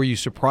job? Were you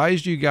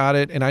surprised you got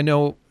it? And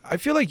I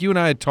feel like you and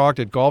I had talked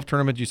at golf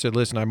tournaments. You said,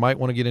 listen, I might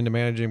want to get into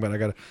managing, but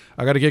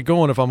I got to get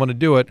going if I'm going to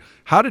do it.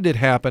 How did it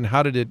happen?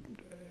 How did it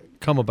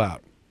come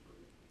about?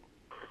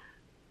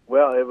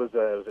 Well, it was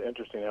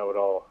interesting how it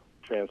all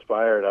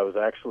transpired. I was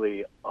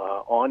actually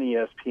on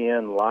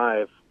ESPN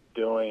Live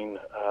doing.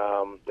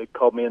 They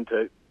called me in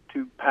to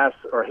pass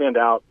or hand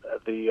out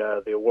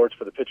the awards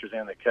for the pitchers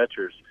and the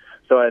catchers.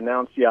 So I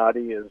announced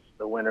Yadi as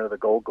the winner of the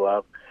Gold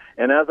Glove.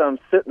 And as I'm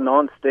sitting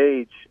on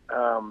stage,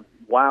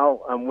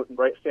 while I'm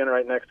standing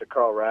right next to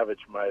Carl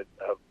Ravitch, my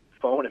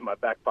phone in my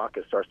back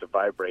pocket starts to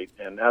vibrate.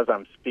 And as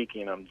I'm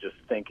speaking, I'm just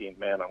thinking,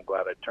 man, I'm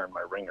glad I turned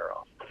my ringer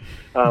off.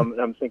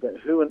 I'm thinking,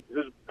 who's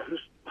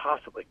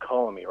possibly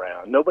calling me right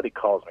now? Nobody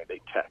calls me;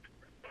 they text.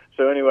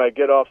 So anyway, I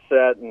get off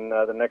set, and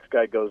the next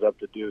guy goes up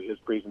to do his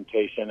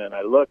presentation, and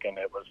I look, and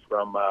it was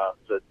from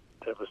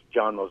it was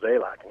John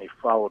Mozeliak, and he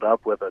followed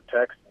up with a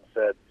text and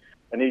said,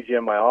 "I need you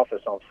in my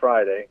office on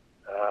Friday."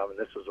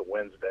 This was a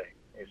Wednesday.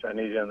 He said, "I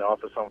need you in the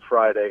office on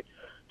Friday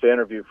to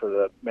interview for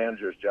the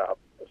manager's job."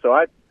 So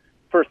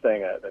first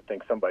thing, I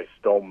think somebody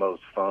stole Mo's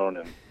phone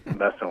and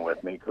messing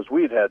with me, because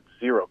we'd had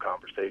zero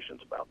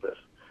conversations about this.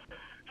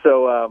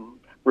 So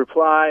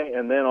reply,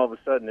 and then all of a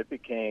sudden it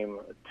became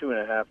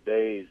 2.5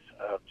 days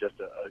of just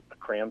a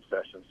cram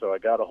session. So I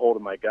got a hold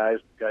of my guys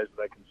that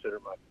I consider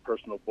my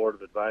personal board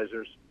of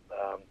advisors,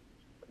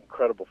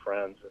 incredible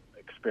friends,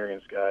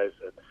 experienced guys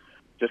that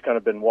just kind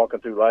of been walking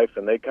through life,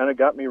 and they kind of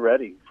got me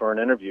ready for an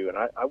interview. And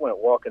I went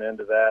walking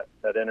into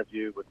that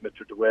interview with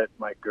Mr. DeWitt,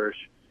 Mike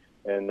Gersh,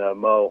 and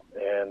Mo.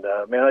 And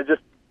man,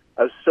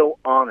 I was so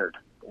honored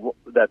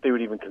that they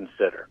would even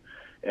consider.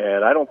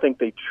 And I don't think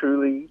they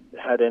truly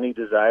had any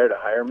desire to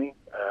hire me,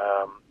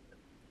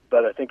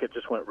 but I think it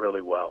just went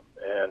really well.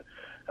 And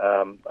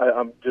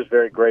I'm just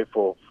very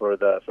grateful for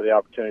the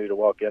opportunity to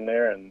walk in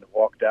there, and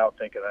walked out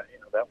thinking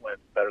that went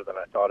better than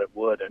I thought it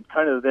would, and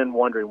kind of then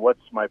wondering, what's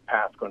my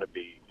path going to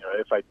be?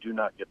 If I do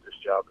not get this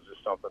job, is this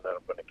something that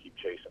I'm going to keep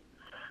chasing?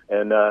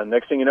 And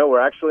next thing you know,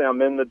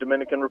 I'm in the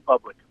Dominican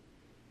Republic,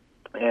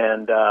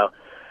 and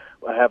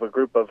I have a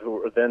group of who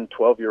were then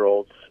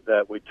 12-year-olds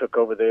that we took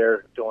over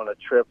there, doing a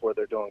trip where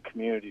they're doing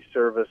community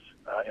service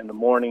in the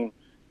morning,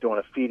 doing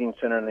a feeding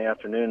center in the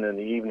afternoon, and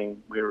in the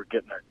evening we were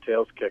getting our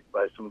tails kicked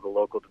by some of the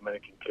local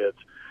Dominican kids.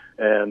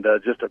 And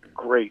just a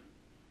great,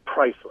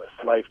 priceless,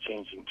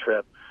 life-changing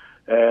trip.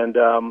 And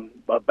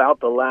about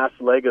the last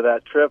leg of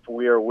that trip,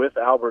 we are with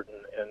Albert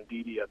and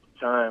Didi at the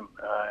time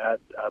at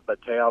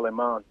Bate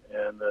Aleman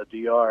in the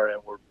DR,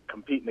 and we're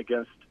competing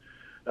against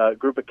a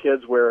group of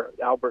kids where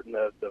Albert and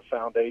the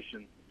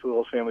foundation,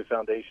 Pujols Family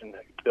Foundation,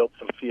 built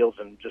some fields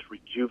and just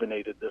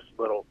rejuvenated this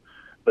little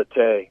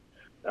Bate,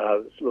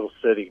 this little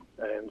city.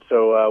 And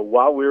so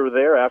while we were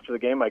there after the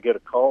game, I get a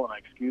call, and I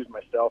excuse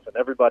myself, and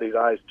everybody's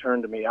eyes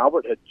turned to me.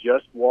 Albert had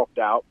just walked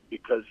out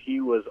because he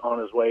was on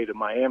his way to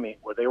Miami,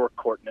 where they were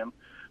courting him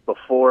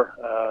before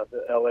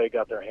the LA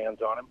got their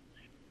hands on him.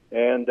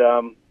 And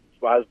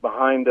I was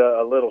behind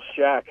a little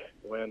shack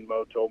when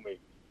Mo told me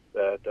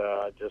that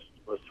I just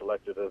was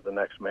selected as the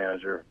next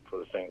manager for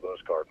the St. Louis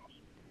Cardinals.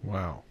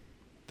 Wow.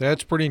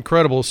 That's pretty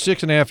incredible.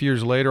 6.5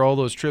 years later, all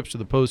those trips to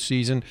the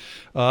postseason.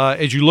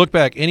 As you look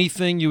back,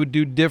 anything you would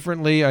do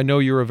differently? I know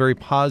you're a very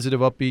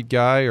positive, upbeat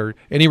guy, or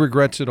any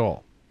regrets at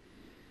all?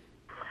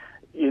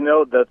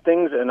 The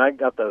things, and I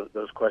got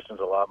those questions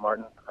a lot,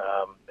 Martin.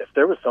 If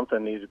there was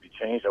something that needed to be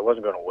changed, I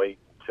wasn't going to wait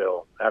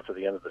till after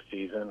the end of the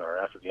season or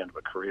after the end of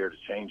a career to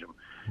change them.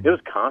 It was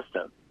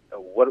constant.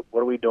 What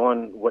are we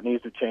doing? What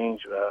needs to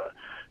change?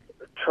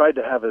 Tried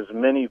to have as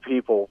many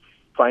people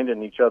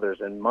finding each other's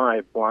and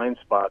my blind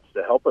spots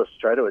to help us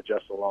try to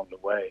adjust along the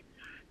way.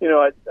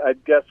 I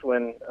guess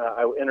when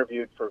I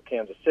interviewed for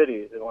Kansas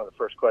City, one of the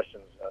first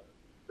questions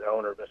the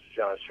owner, Mr.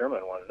 John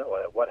Sherman, wanted to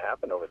know what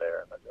happened over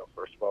there. And I go,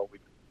 first of all, we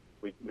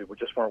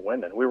just weren't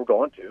winning. We were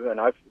going to, and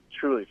I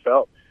truly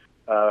felt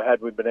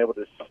had we been able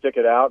to stick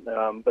it out.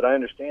 But I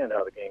understand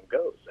how the game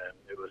goes, and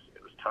it was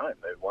time.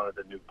 They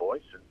wanted a new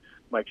voice, and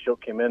Mike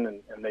Schilt came in,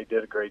 and they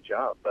did a great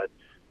job. But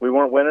we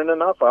weren't winning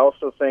enough. I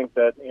also think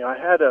that I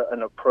had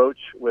an approach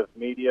with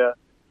media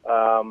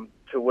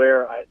to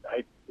where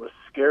I was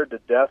scared to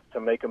death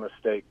to make a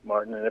mistake,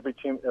 Martin. And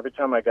every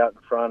time I got in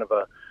front of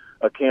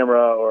a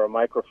camera or a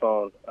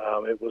microphone,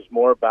 it was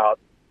more about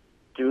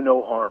do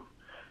no harm.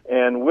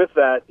 And with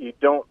that, you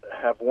don't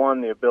have,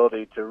 the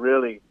ability to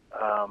really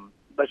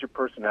let your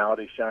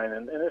personality shine.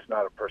 And it's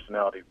not a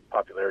personality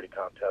popularity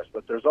contest,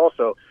 but there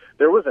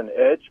was an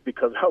edge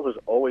because I was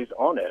always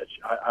on edge.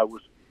 I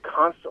was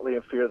constantly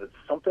in fear that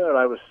something that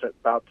I was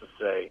about to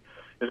say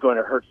is going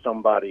to hurt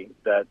somebody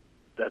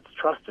that's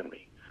trusting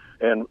me.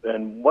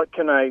 And what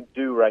can I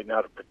do right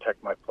now to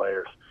protect my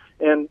players?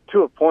 And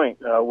to a point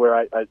where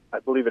I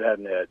believe it had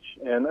an edge.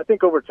 And I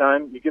think over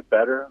time you get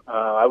better.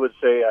 I would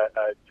say I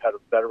had a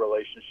better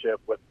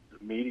relationship with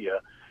the media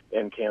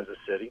in Kansas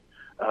City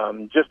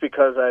just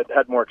because I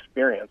had more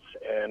experience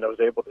and I was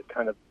able to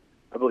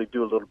I believe,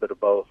 do a little bit of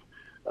both.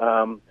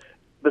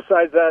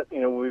 Besides that,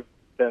 we've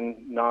been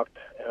knocked,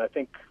 and I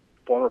think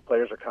former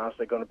players are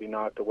constantly going to be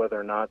knocked to whether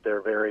or not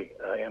they're very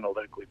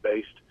analytically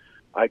based.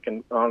 I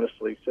can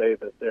honestly say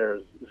that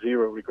there's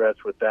zero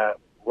regrets with that.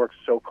 Work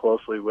so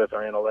closely with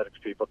our analytics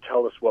people,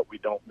 tell us what we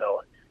don't know,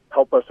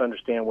 help us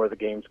understand where the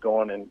game's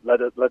going, and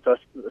let's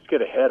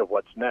get ahead of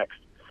what's next.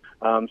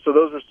 So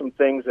those are some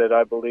things that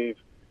I believe.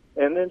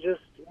 And then just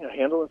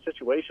handling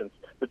situations.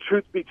 The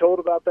truth be told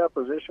about that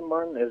position,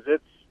 Martin, is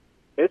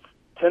it's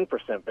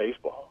 10%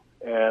 baseball.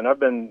 And I've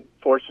been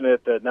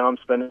fortunate that now I'm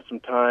spending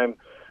some time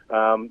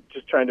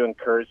just trying to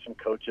encourage some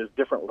coaches,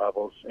 different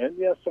levels, and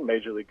yes, some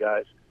major league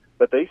guys.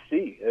 But they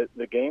see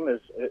the game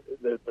is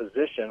the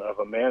position of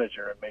a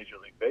manager in Major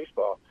League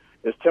Baseball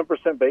is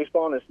 10%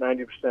 baseball and it's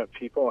 90%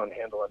 people and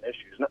handling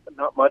issues.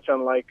 Not much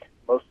unlike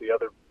most of the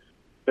other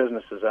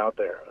businesses out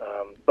there.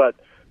 But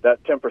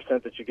that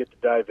 10% that you get to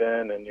dive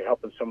in and you're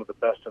helping some of the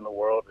best in the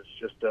world is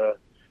just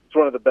it's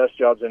one of the best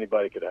jobs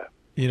anybody could have.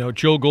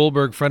 Joe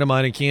Goldberg, friend of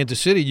mine in Kansas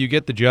City, you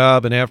get the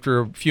job, and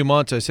after a few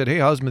months I said, hey,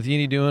 how's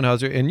Matheny doing?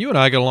 And you and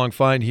I got along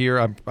fine here.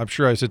 I'm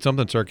sure I said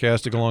something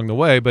sarcastic along the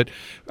way, but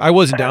I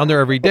wasn't down there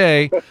every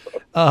day.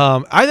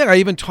 I think I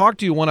even talked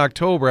to you one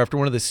October after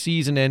one of the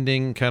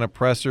season-ending kind of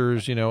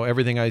pressers,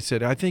 everything I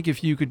said. I think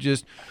if you could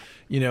just,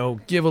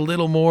 give a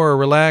little more or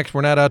relax,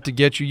 we're not out to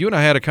get you. You and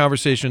I had a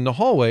conversation in the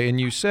hallway, and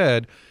you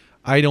said,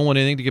 I don't want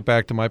anything to get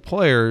back to my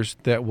players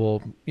that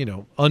will,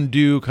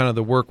 undo kind of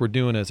the work we're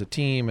doing as a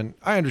team. And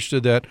I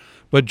understood that.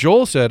 But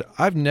Joel said,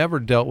 I've never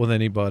dealt with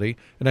anybody.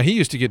 And he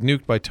used to get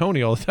nuked by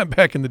Tony all the time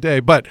back in the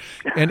day. But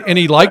and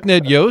he liked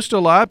Ned Yost a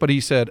lot, but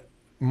he said,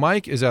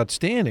 Mike is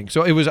outstanding.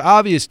 So it was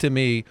obvious to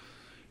me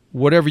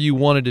whatever you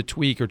wanted to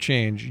tweak or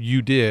change,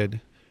 you did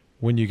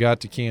when you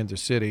got to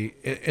Kansas City.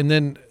 And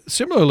then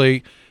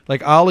similarly,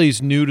 like Ollie's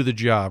new to the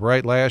job,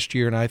 right, last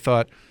year. And I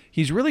thought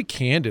he's really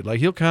candid. Like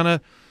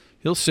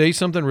he'll say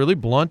something really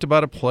blunt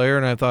about a player,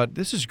 and I thought,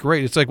 this is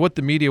great. It's like what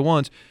the media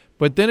wants,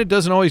 but then it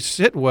doesn't always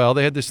sit well.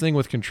 They had this thing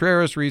with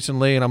Contreras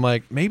recently, and I'm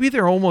like, maybe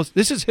they're almost –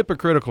 this is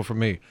hypocritical for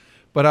me,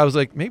 but I was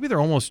like, maybe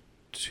they're almost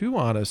too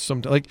honest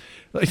sometimes.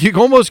 Like you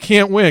almost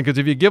can't win because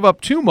if you give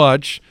up too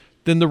much,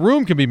 then the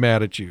room can be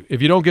mad at you.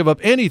 If you don't give up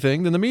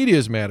anything, then the media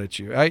is mad at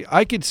you.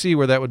 I could see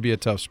where that would be a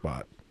tough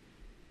spot.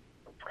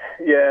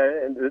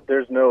 Yeah,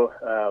 there's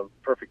no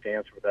perfect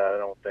answer for that, I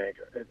don't think.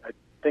 I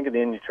think in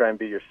the end you try and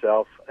be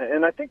yourself.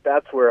 And I think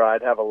that's where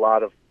I'd have a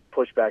lot of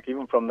pushback,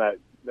 even from that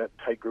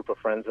tight group of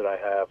friends that I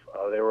have.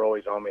 They were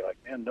always on me like,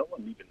 man, no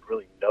one even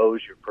really knows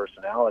your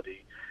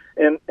personality.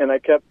 And I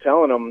kept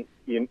telling them,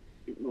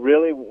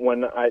 really,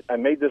 when I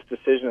made this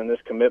decision and this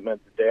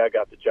commitment the day I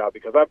got the job,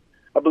 because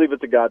I believe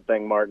it's a God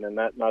thing, Martin, and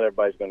that not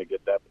everybody's going to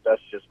get that, but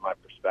that's just my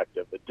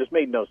perspective. It just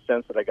made no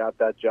sense that I got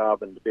that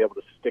job and to be able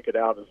to stick it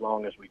out as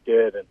long as we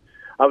did. And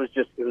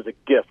it was a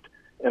gift.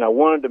 And I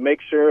wanted to make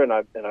sure, and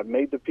I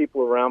made the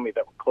people around me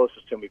that were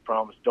closest to me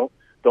promise, don't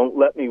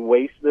let me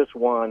waste this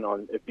one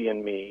on it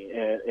being me.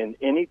 And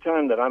any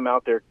time that I'm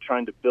out there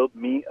trying to build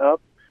me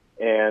up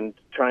and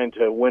trying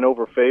to win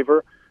over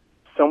favor,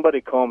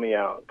 somebody call me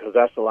out, because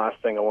that's the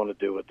last thing I want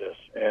to do with this.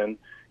 And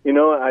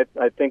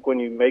I think when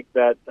you make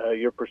that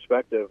your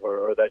perspective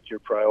or that's your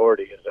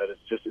priority, is that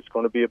it's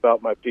going to be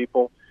about my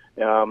people.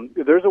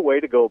 There's a way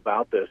to go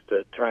about this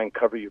to try and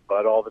cover your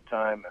butt all the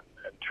time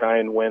and try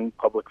and win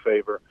public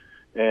favor.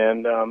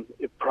 And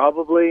it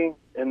probably,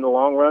 in the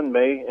long run,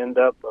 may end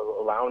up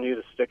allowing you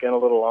to stick in a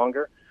little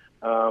longer.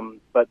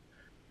 But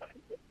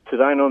to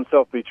thine own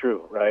self be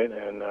true, right?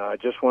 And I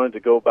just wanted to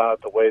go about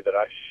it the way that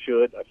I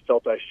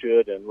felt I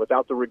should, and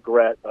without the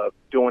regret of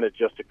doing it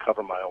just to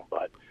cover my own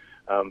butt.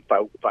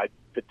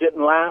 If it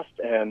didn't last,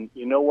 and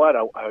you know what,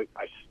 I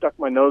stuck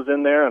my nose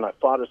in there and I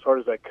fought as hard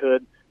as I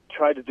could,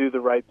 tried to do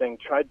the right thing,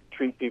 tried to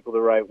treat people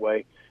the right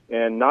way,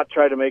 and not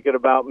try to make it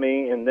about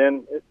me. And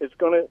then it's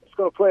gonna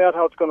play out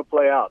how it's gonna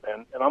play out,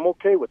 and I'm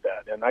okay with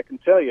that. And I can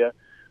tell you,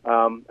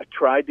 I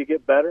tried to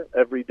get better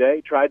every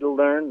day, tried to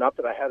learn. Not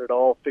that I had it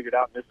all figured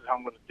out, and this is how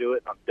I'm going to do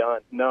it, I'm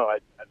done. No, I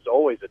was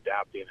always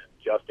adapting and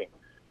adjusting,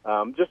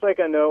 just like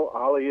I know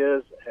Ollie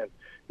is. And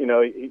you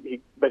know,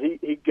 he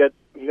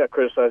got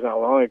criticized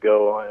not long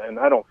ago, and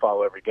I don't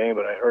follow every game,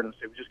 but I heard him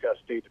say we just got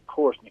to stay the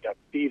course, and he got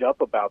beat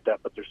up about that.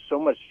 But there's so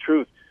much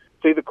truth.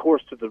 Stay the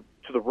course to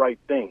the right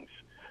things,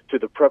 to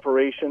the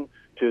preparation,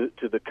 to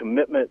the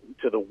commitment,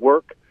 to the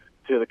work,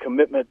 to the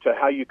commitment to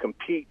how you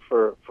compete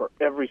for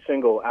every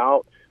single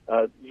out.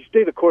 You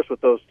stay the course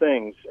with those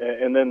things,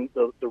 and then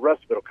the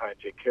rest of it will kind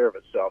of take care of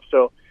itself.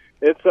 So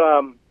it's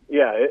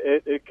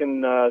it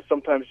can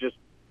sometimes just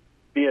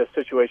be a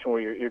situation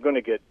where you're going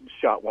to get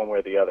shot one way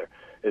or the other.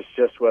 It's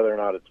just whether or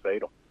not it's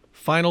fatal.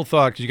 Final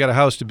thought, because you got a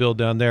house to build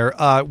down there.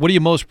 What are you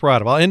most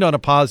proud of? I'll end on a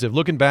positive.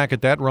 Looking back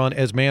at that run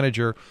as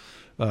manager,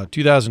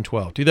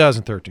 2012,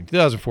 2013,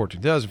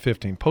 2014,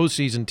 2015,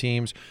 postseason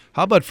teams.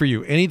 How about for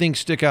you? Anything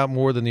stick out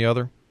more than the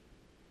other?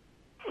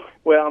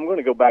 Well, I'm going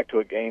to go back to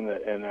a game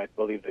and I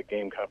believe the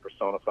game kind of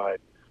personified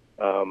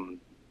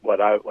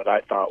what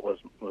I thought was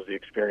the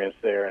experience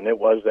there, and it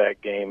was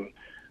that game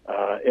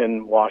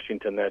in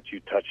Washington that you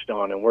touched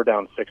on, and we're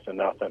down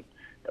 6-0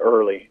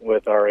 early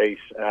with our ace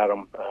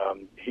Adam.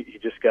 He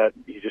just got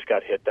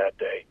hit that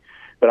day,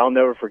 but I'll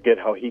never forget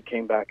how he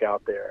came back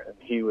out there, and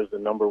he was the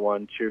number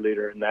one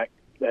cheerleader, and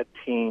that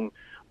team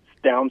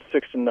down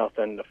 6-0.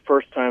 The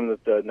first time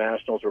that the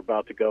Nationals were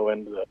about to go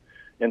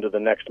into the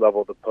next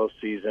level of the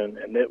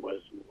postseason, and it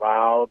was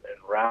loud and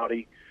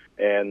rowdy,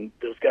 and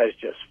those guys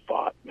just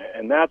fought, man.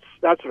 And that's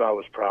what I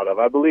was proud of.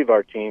 I believe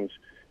our teams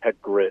had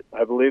grit.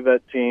 I believe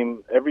that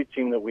team, every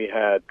team that we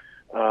had,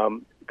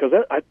 because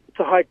it's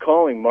a high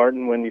calling,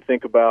 Martin, when you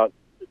think about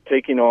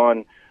taking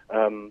on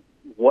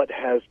what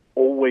has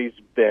always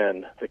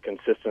been the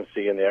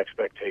consistency and the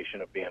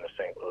expectation of being a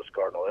St. Louis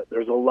Cardinal.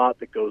 There's a lot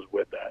that goes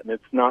with that, and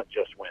it's not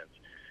just wins.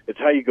 It's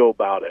how you go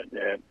about it.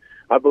 And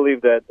I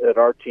believe that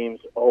our teams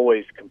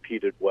always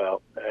competed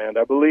well. And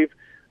I believe,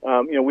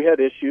 we had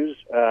issues.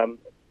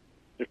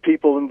 There's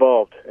people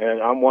involved,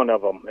 and I'm one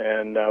of them.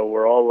 And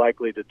we're all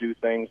likely to do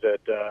things that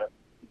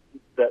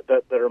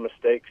are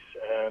mistakes.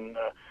 And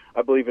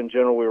I believe in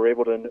general we were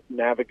able to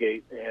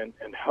navigate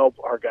and help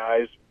our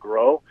guys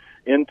grow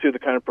into the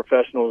kind of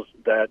professionals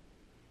that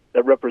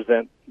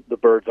represent the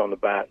birds on the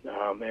bat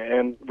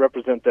and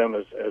represent them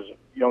as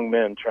young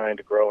men trying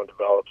to grow and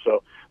develop.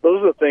 So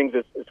those are the things.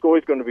 It's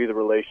always going to be the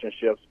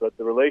relationships, but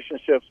the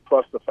relationships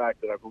plus the fact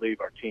that I believe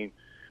our team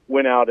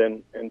went out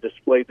and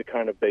displayed the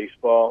kind of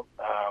baseball,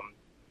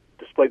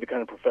 displayed the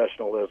kind of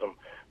professionalism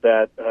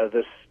that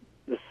the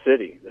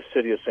city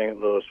of St.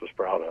 Louis was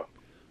proud of.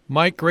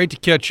 Mike, great to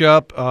catch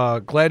up.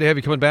 Glad to have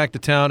you coming back to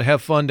town.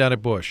 Have fun down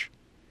at Busch.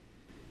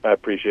 I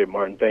appreciate it,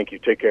 Martin. Thank you.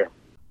 Take care.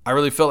 I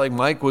really felt like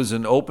Mike was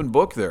an open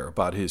book there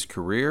about his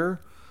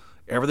career,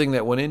 everything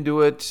that went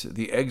into it,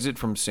 the exit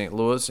from St.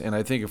 Louis. And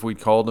I think if we'd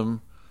called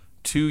him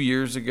 2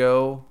 years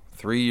ago,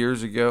 3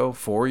 years ago,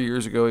 4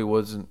 years ago, he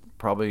wasn't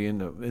probably in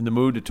the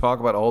mood to talk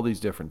about all these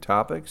different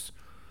topics.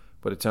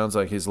 But it sounds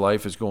like his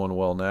life is going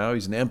well now.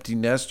 He's an empty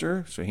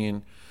nester, so he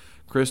and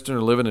Kristen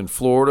are living in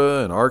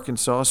Florida and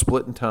Arkansas,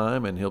 splitting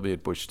time, and he'll be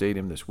at Busch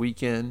Stadium this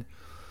weekend.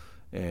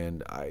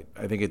 And I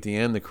think at the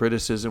end the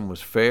criticism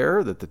was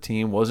fair that the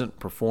team wasn't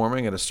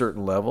performing at a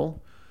certain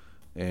level,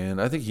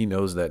 and I think he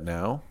knows that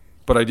now.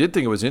 But I did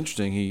think it was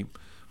interesting. He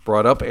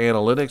brought up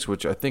analytics,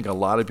 which I think a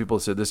lot of people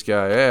said this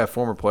guy,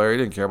 former player, he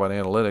didn't care about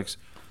analytics.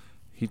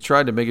 He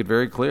tried to make it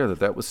very clear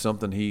that was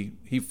something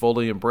he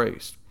fully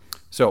embraced.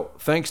 So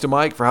thanks to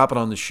Mike for hopping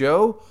on the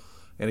show.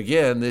 And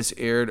again, this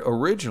aired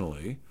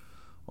originally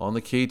on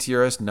the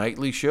KTRS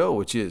nightly show,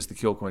 which is the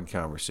Kilcoyne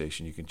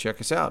Conversation. You can check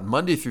us out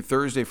Monday through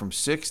Thursday from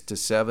 6 to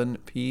 7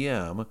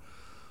 p.m.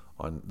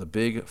 on the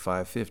Big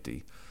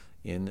 550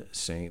 in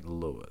St.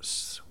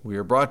 Louis. We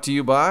are brought to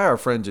you by our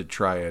friends at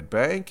Triad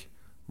Bank,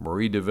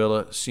 Marie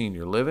Davila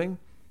Senior Living,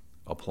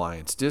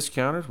 Appliance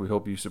Discounters. We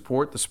hope you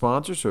support the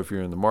sponsor. So if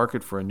you're in the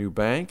market for a new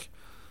bank,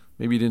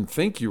 maybe you didn't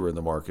think you were in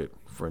the market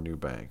for a new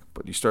bank,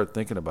 but you start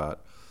thinking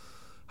about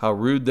how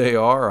rude they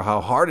are or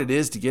how hard it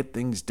is to get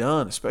things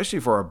done, especially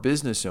for our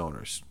business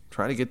owners.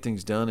 Trying to get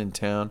things done in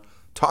town.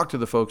 Talk to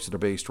the folks that are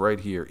based right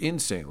here in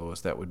St. Louis.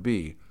 That would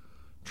be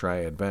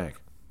Triad Bank.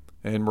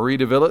 And Marie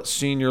Davila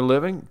Senior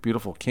Living,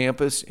 beautiful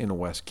campus in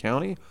West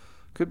County.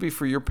 Could be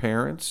for your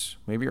parents,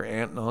 maybe your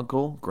aunt and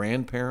uncle,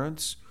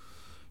 grandparents.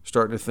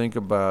 Starting to think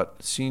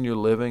about senior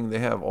living. They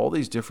have all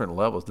these different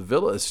levels. The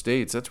Villa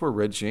Estates, that's where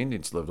Red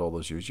Indians lived all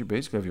those years. You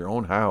basically have your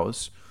own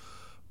house,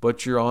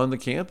 but you're on the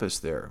campus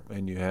there,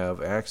 and you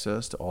have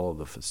access to all of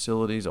the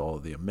facilities, all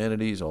of the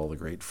amenities, all the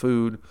great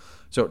food.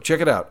 So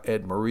check it out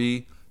at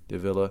Marie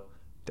Davila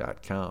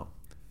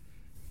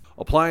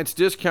Appliance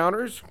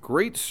Discounters,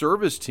 great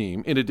service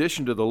team. In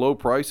addition to the low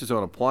prices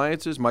on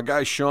appliances, my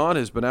guy Sean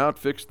has been out,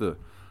 fixed the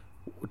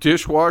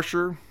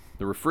dishwasher,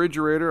 the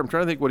refrigerator. I'm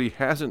trying to think what he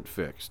hasn't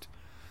fixed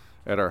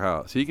at our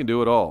house. He can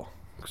do it all.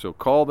 So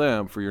call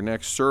them for your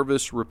next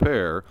service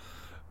repair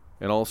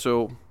and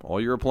also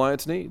all your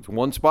appliance needs.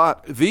 One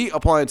spot,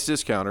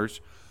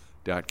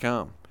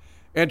 theappliancediscounters.com.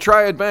 And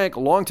Triad Bank,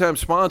 longtime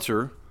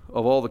sponsor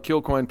of all the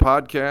Kilcoyne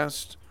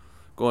podcasts,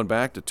 going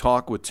back to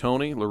Talk with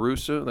Tony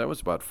LaRussa. That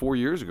was about 4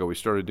 years ago we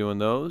started doing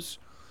those.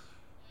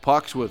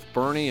 Pucks with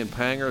Bernie and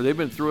Panger. They've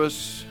been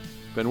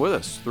with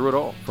us through it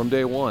all from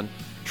day one.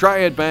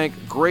 Triad Bank,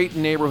 great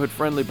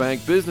neighborhood-friendly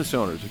bank. Business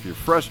owners, if you're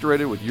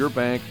frustrated with your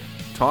bank,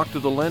 talk to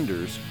the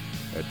lenders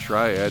at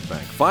Triad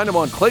Bank. Find them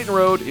on Clayton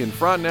Road in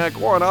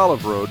Frontenac or on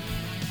Olive Road,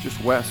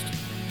 just west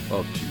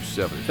of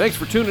 270. Thanks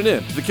for tuning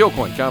in to the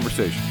Kilcoyne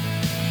Conversation.